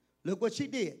evil. Look what she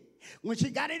did. When she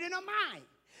got it in her mind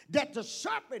that the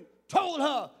serpent told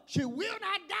her she will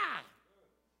not die,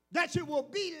 that she will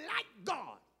be like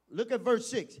God. Look at verse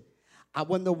 6.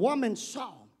 When the woman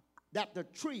saw that the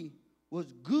tree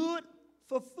was good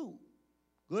for food,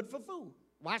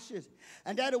 watch this,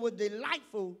 and that it was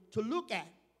delightful to look at,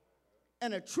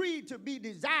 and a tree to be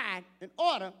desired in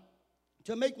order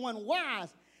to make one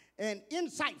wise and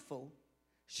insightful,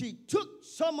 she took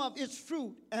some of its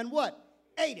fruit and what?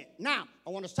 Ate it. Now, I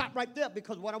want to stop right there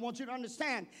because what I want you to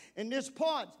understand in this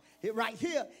part right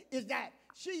here is that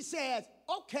she says,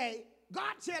 okay,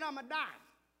 God said I'm going to die.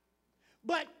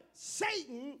 But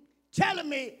Satan telling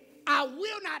me I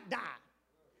will not die.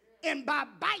 And by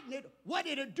biting it, what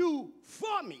did it do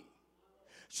for me?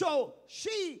 So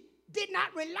she did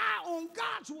not rely on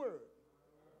God's word.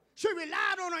 She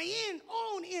relied on her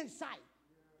own insight.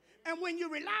 And when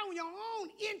you rely on your own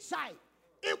insight,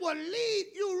 it will lead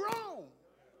you wrong.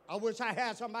 I wish I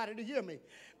had somebody to hear me.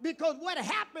 Because what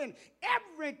happened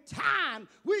every time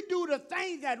we do the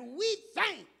things that we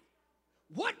think,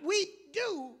 what we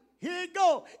do, here it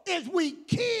goes, is we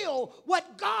kill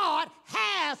what God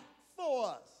has for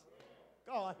us.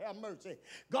 God have mercy.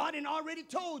 God had already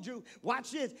told you,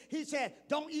 watch this. He said,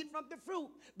 don't eat from the fruit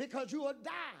because you will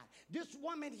die. This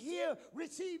woman here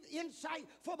received insight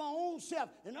from her own self.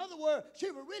 In other words,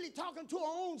 she was really talking to her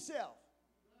own self.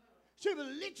 She was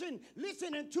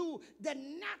listening to the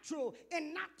natural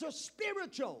and not the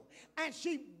spiritual. And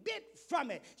she bit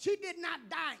from it. She did not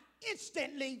die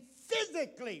instantly,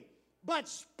 physically, but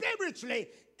spiritually.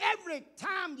 Every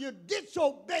time you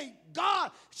disobey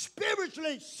God,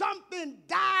 spiritually, something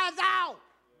dies out.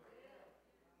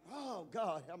 Oh,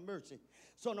 God, have mercy.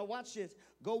 So now watch this.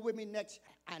 Go with me next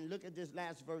and look at this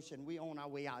last verse, and we on our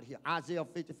way out here. Isaiah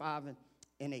 55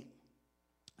 and 8.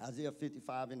 Isaiah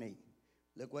 55 and 8.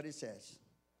 Look what it says.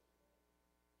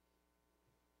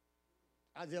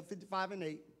 Isaiah 55 and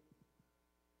 8.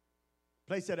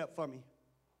 Place that up for me.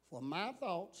 For my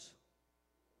thoughts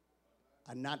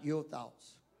are not your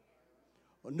thoughts,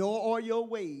 nor are your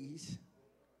ways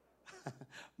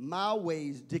my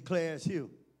ways, declares you.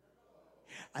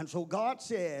 And so God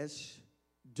says,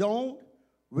 don't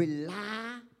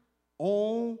rely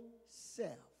on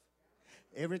self.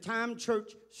 Every time,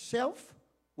 church, self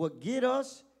will get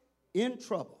us in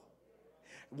trouble.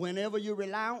 Whenever you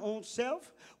rely on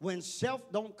self, when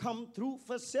self don't come through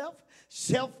for self,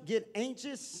 self get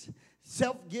anxious,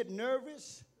 self get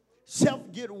nervous,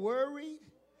 self get worried,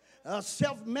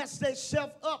 self mess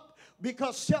themselves up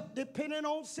because self dependent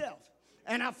on self.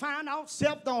 And I find out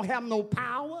self don't have no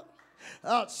power,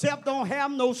 self don't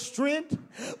have no strength,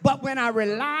 but when I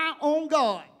rely on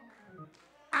God,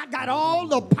 I got all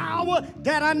the power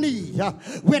that I need.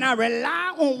 When I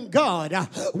rely on God,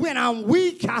 when I'm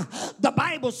weak, the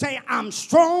Bible says I'm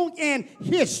strong in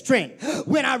his strength.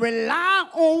 When I rely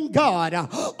on God,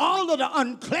 all of the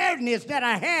unclearness that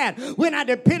I had when I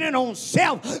depended on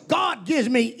self, God gives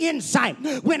me insight.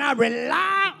 When I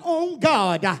rely on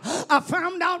God, I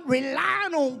found out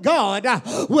relying on God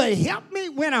will help me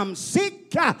when I'm sick.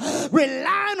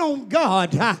 Relying on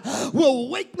God will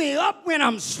wake me up when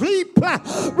I'm asleep.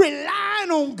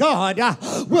 Relying on God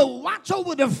will watch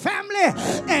over the family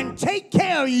and take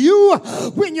care of you.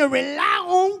 When you rely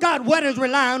on God, what is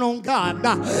relying on God?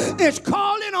 It's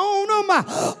calling on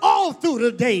him all through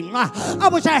the day. I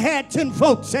wish I had 10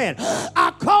 folks said,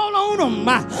 I call on him,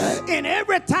 and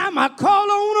every time I call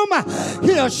on him,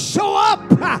 he'll show up.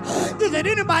 Is there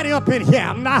anybody up in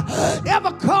here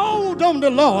ever called on the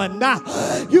Lord?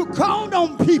 You called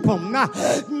on people,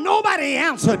 nobody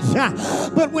answered,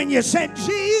 but when you said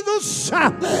Jesus,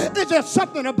 there's just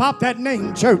something about that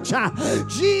name, church.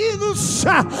 Jesus,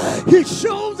 he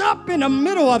shows up in the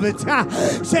middle of it.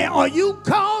 Say, are you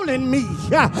calling me?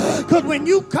 Because when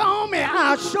you call me,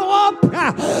 I'll show up.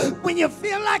 When you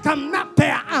feel like I'm not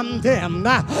there, I'm there.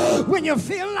 When you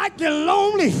feel like you're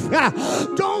lonely,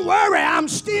 don't worry, I'm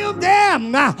still there,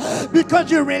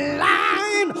 because you're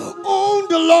relying on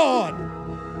the Lord.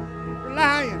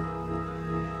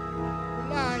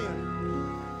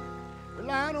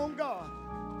 Relying on God.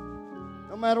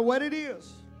 No matter what it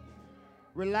is,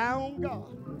 rely on God.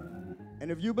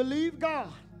 And if you believe God,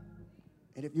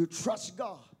 and if you trust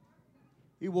God,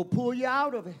 He will pull you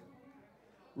out of it.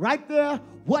 Right there,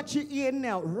 what you're in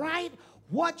now. Right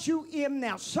what you in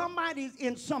now. Somebody's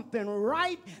in something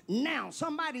right now.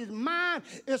 Somebody's mind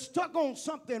is stuck on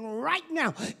something right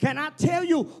now. Can I tell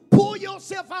you, pull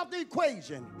yourself out the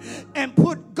equation and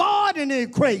put God in the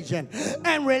equation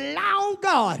and rely on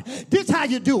God. This is how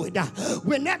you do it.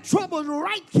 When that trouble is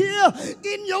right here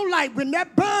in your life, when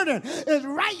that burden is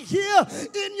right here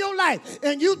in your life,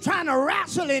 and you trying to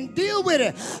wrestle and deal with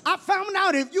it, I found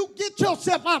out if you get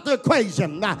yourself out the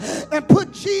equation and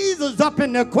put Jesus up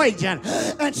in the equation,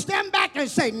 and stand back and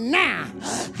say, now,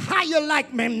 how you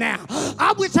like me now?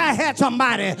 I wish I had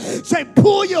somebody say,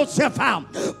 pull yourself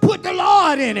out. Put the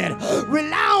Lord in it.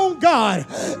 Rely on God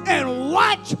and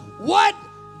watch what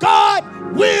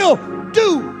God will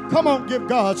do. Come on, give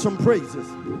God some praises.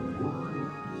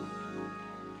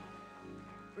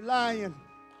 Relying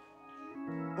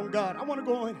on God. I want to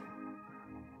go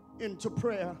into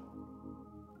prayer.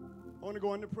 I want to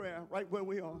go into prayer right where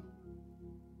we are.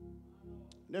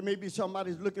 There may be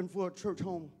somebody's looking for a church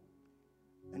home,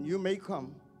 and you may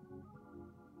come.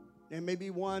 There may be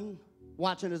one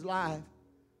watching us live,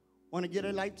 want to get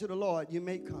a light to the Lord. You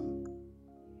may come.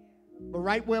 But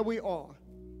right where we are,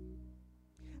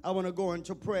 I want to go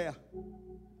into prayer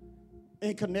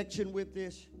in connection with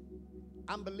this.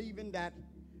 I'm believing that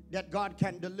God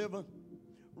can deliver.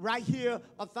 Right here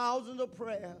are thousands of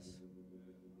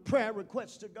prayer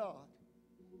requests to God.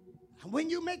 And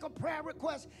when you make a prayer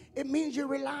request, it means you're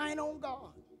relying on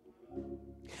God.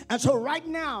 And so right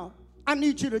now, I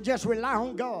need you to just rely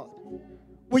on God.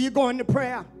 Will you go into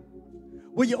prayer?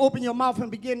 Will you open your mouth and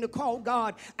begin to call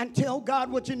God and tell God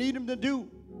what you need Him to do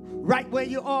right where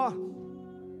you are?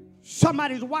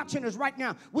 Somebody's watching us right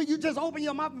now. Will you just open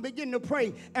your mouth and begin to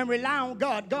pray and rely on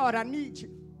God? God, I need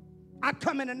you. I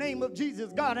come in the name of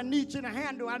Jesus. God, I need you to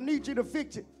handle. I need you to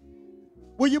fix it.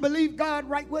 Will you believe God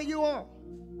right where you are?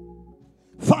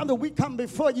 Father, we come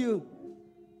before you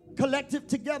collective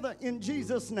together in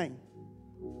Jesus' name,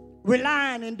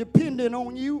 relying and depending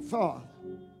on you, Father.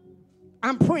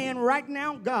 I'm praying right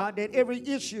now, God, that every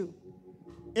issue,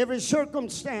 every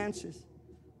circumstances,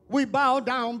 we bow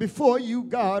down before you,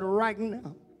 God, right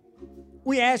now.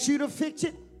 We ask you to fix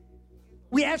it.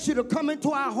 We ask you to come into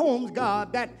our homes,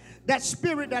 God, that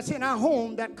spirit that's in our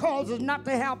home that causes not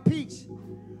to have peace.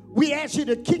 We ask you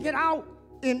to kick it out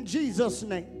in Jesus'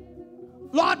 name.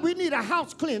 Lord, we need a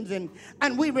house cleansing,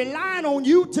 and we rely on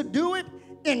you to do it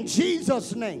in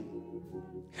Jesus' name.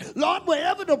 Lord,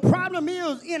 wherever the problem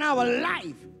is in our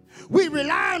life, we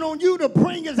rely on you to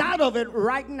bring us out of it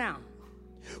right now.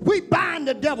 We bind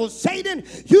the devil. Satan,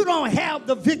 you don't have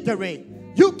the victory.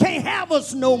 You can't have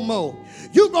us no more.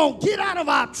 You're going to get out of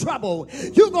our trouble.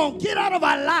 You're going to get out of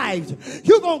our lives.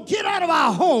 You're going to get out of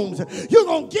our homes. You're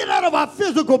going to get out of our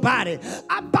physical body.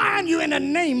 I bind you in the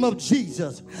name of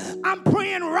Jesus. I'm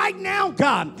praying right now,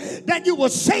 God, that you will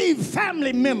save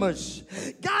family members.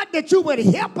 God, that you would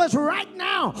help us right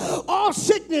now. All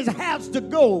sickness has to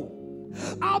go.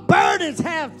 Our burdens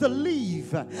have to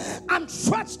leave. I'm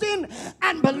trusting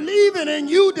and believing in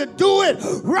you to do it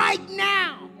right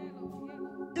now.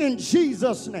 In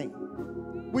Jesus'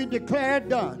 name, we declare it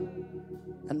done.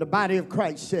 And the body of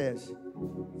Christ says,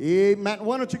 amen.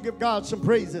 Why don't you give God some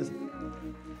praises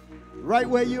right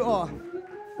where you are?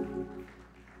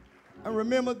 And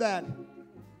remember that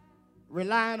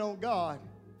relying on God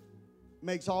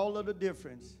makes all of the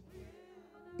difference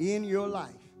in your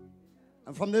life.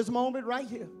 And from this moment right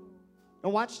here,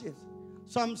 and watch this.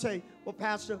 Some say, well,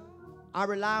 Pastor, I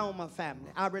rely on my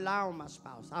family. I rely on my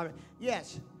spouse.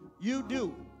 Yes, you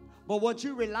do. But what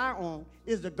you rely on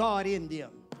is the God in them.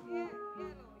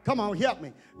 Come on, help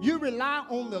me. You rely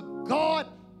on the God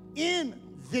in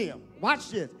them. Watch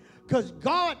this. Because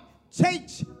God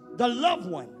takes the loved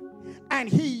one and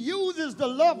he uses the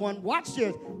loved one, watch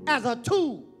this, as a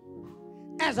tool,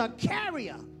 as a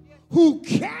carrier who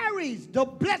carries the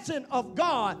blessing of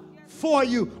God for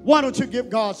you. Why don't you give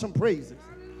God some praises?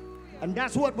 And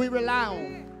that's what we rely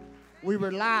on. We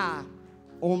rely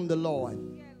on the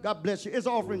Lord. God bless you. It's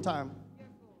offering time.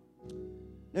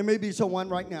 There may be someone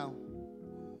right now,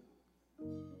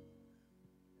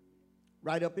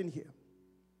 right up in here,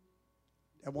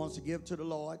 that wants to give to the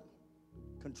Lord,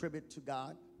 contribute to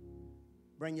God,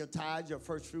 bring your tithes, your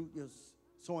first fruit, your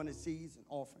sowing the seeds and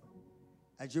offering.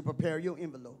 As you prepare your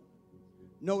envelope,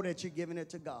 know that you're giving it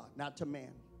to God, not to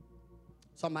man.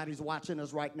 Somebody's watching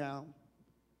us right now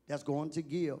that's going to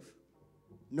give.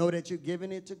 Know that you're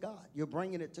giving it to God. You're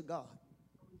bringing it to God.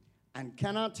 And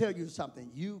can I tell you something?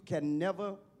 You can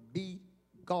never be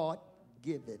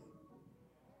God-given.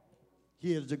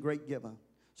 He is the great giver.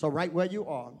 So right where you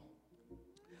are,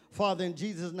 Father, in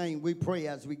Jesus' name, we pray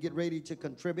as we get ready to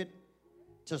contribute,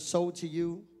 to sow to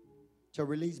you, to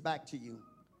release back to you.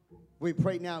 We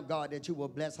pray now, God, that you will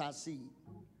bless our seed,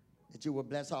 that you will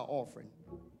bless our offering,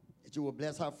 that you will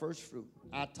bless our first fruit,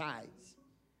 our tithes.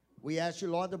 We ask you,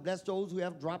 Lord, to bless those who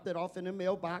have dropped it off in the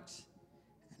mailbox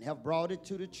and have brought it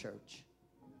to the church.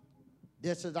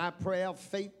 This is our prayer of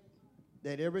faith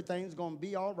that everything's going to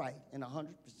be all right in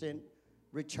 100%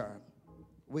 return.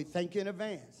 We thank you in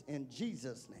advance in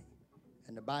Jesus' name.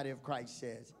 And the body of Christ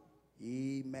says,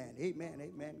 amen, amen,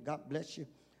 amen. God bless you.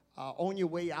 On your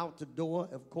way out the door,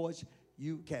 of course,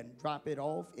 you can drop it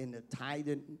off in the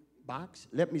tithing box.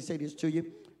 Let me say this to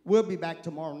you. We'll be back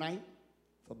tomorrow night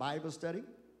for Bible study.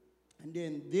 And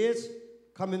then this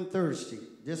coming Thursday,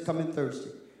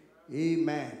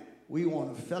 amen, we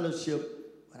want to fellowship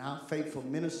with our faithful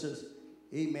ministers,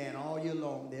 amen, all year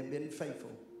long. They've been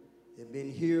faithful. They've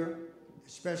been here,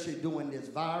 especially during this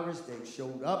virus. They've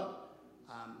showed up,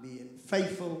 being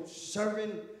faithful,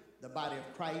 serving the body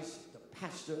of Christ, the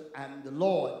pastor, and the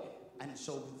Lord. And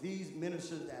so these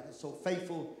ministers that are so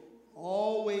faithful,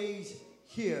 always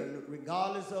here,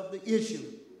 regardless of the issue,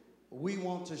 we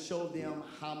want to show them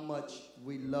how much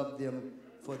we love them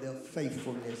for their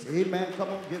faithfulness. Amen. Come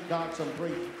on, give God some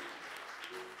praise.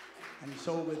 And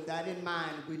so with that in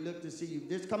mind, we look to see you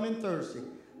this coming Thursday.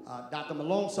 Dr.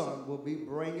 Malone's son will be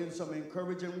bringing some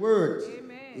encouraging words.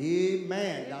 Amen.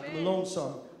 Amen. Dr. Malone's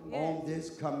son on this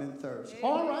coming Thursday.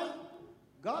 Amen. All right.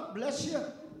 God bless you.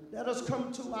 Let us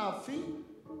come to our feet.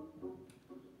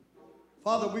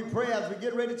 Father, we pray as we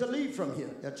get ready to leave from here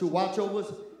that you watch over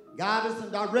us, guide us,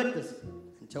 and direct us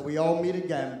until we all meet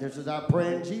again. This is our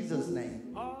prayer in Jesus'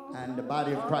 name. And the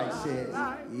body of Christ says,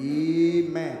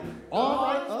 amen. All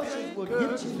right, ushers will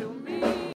get you.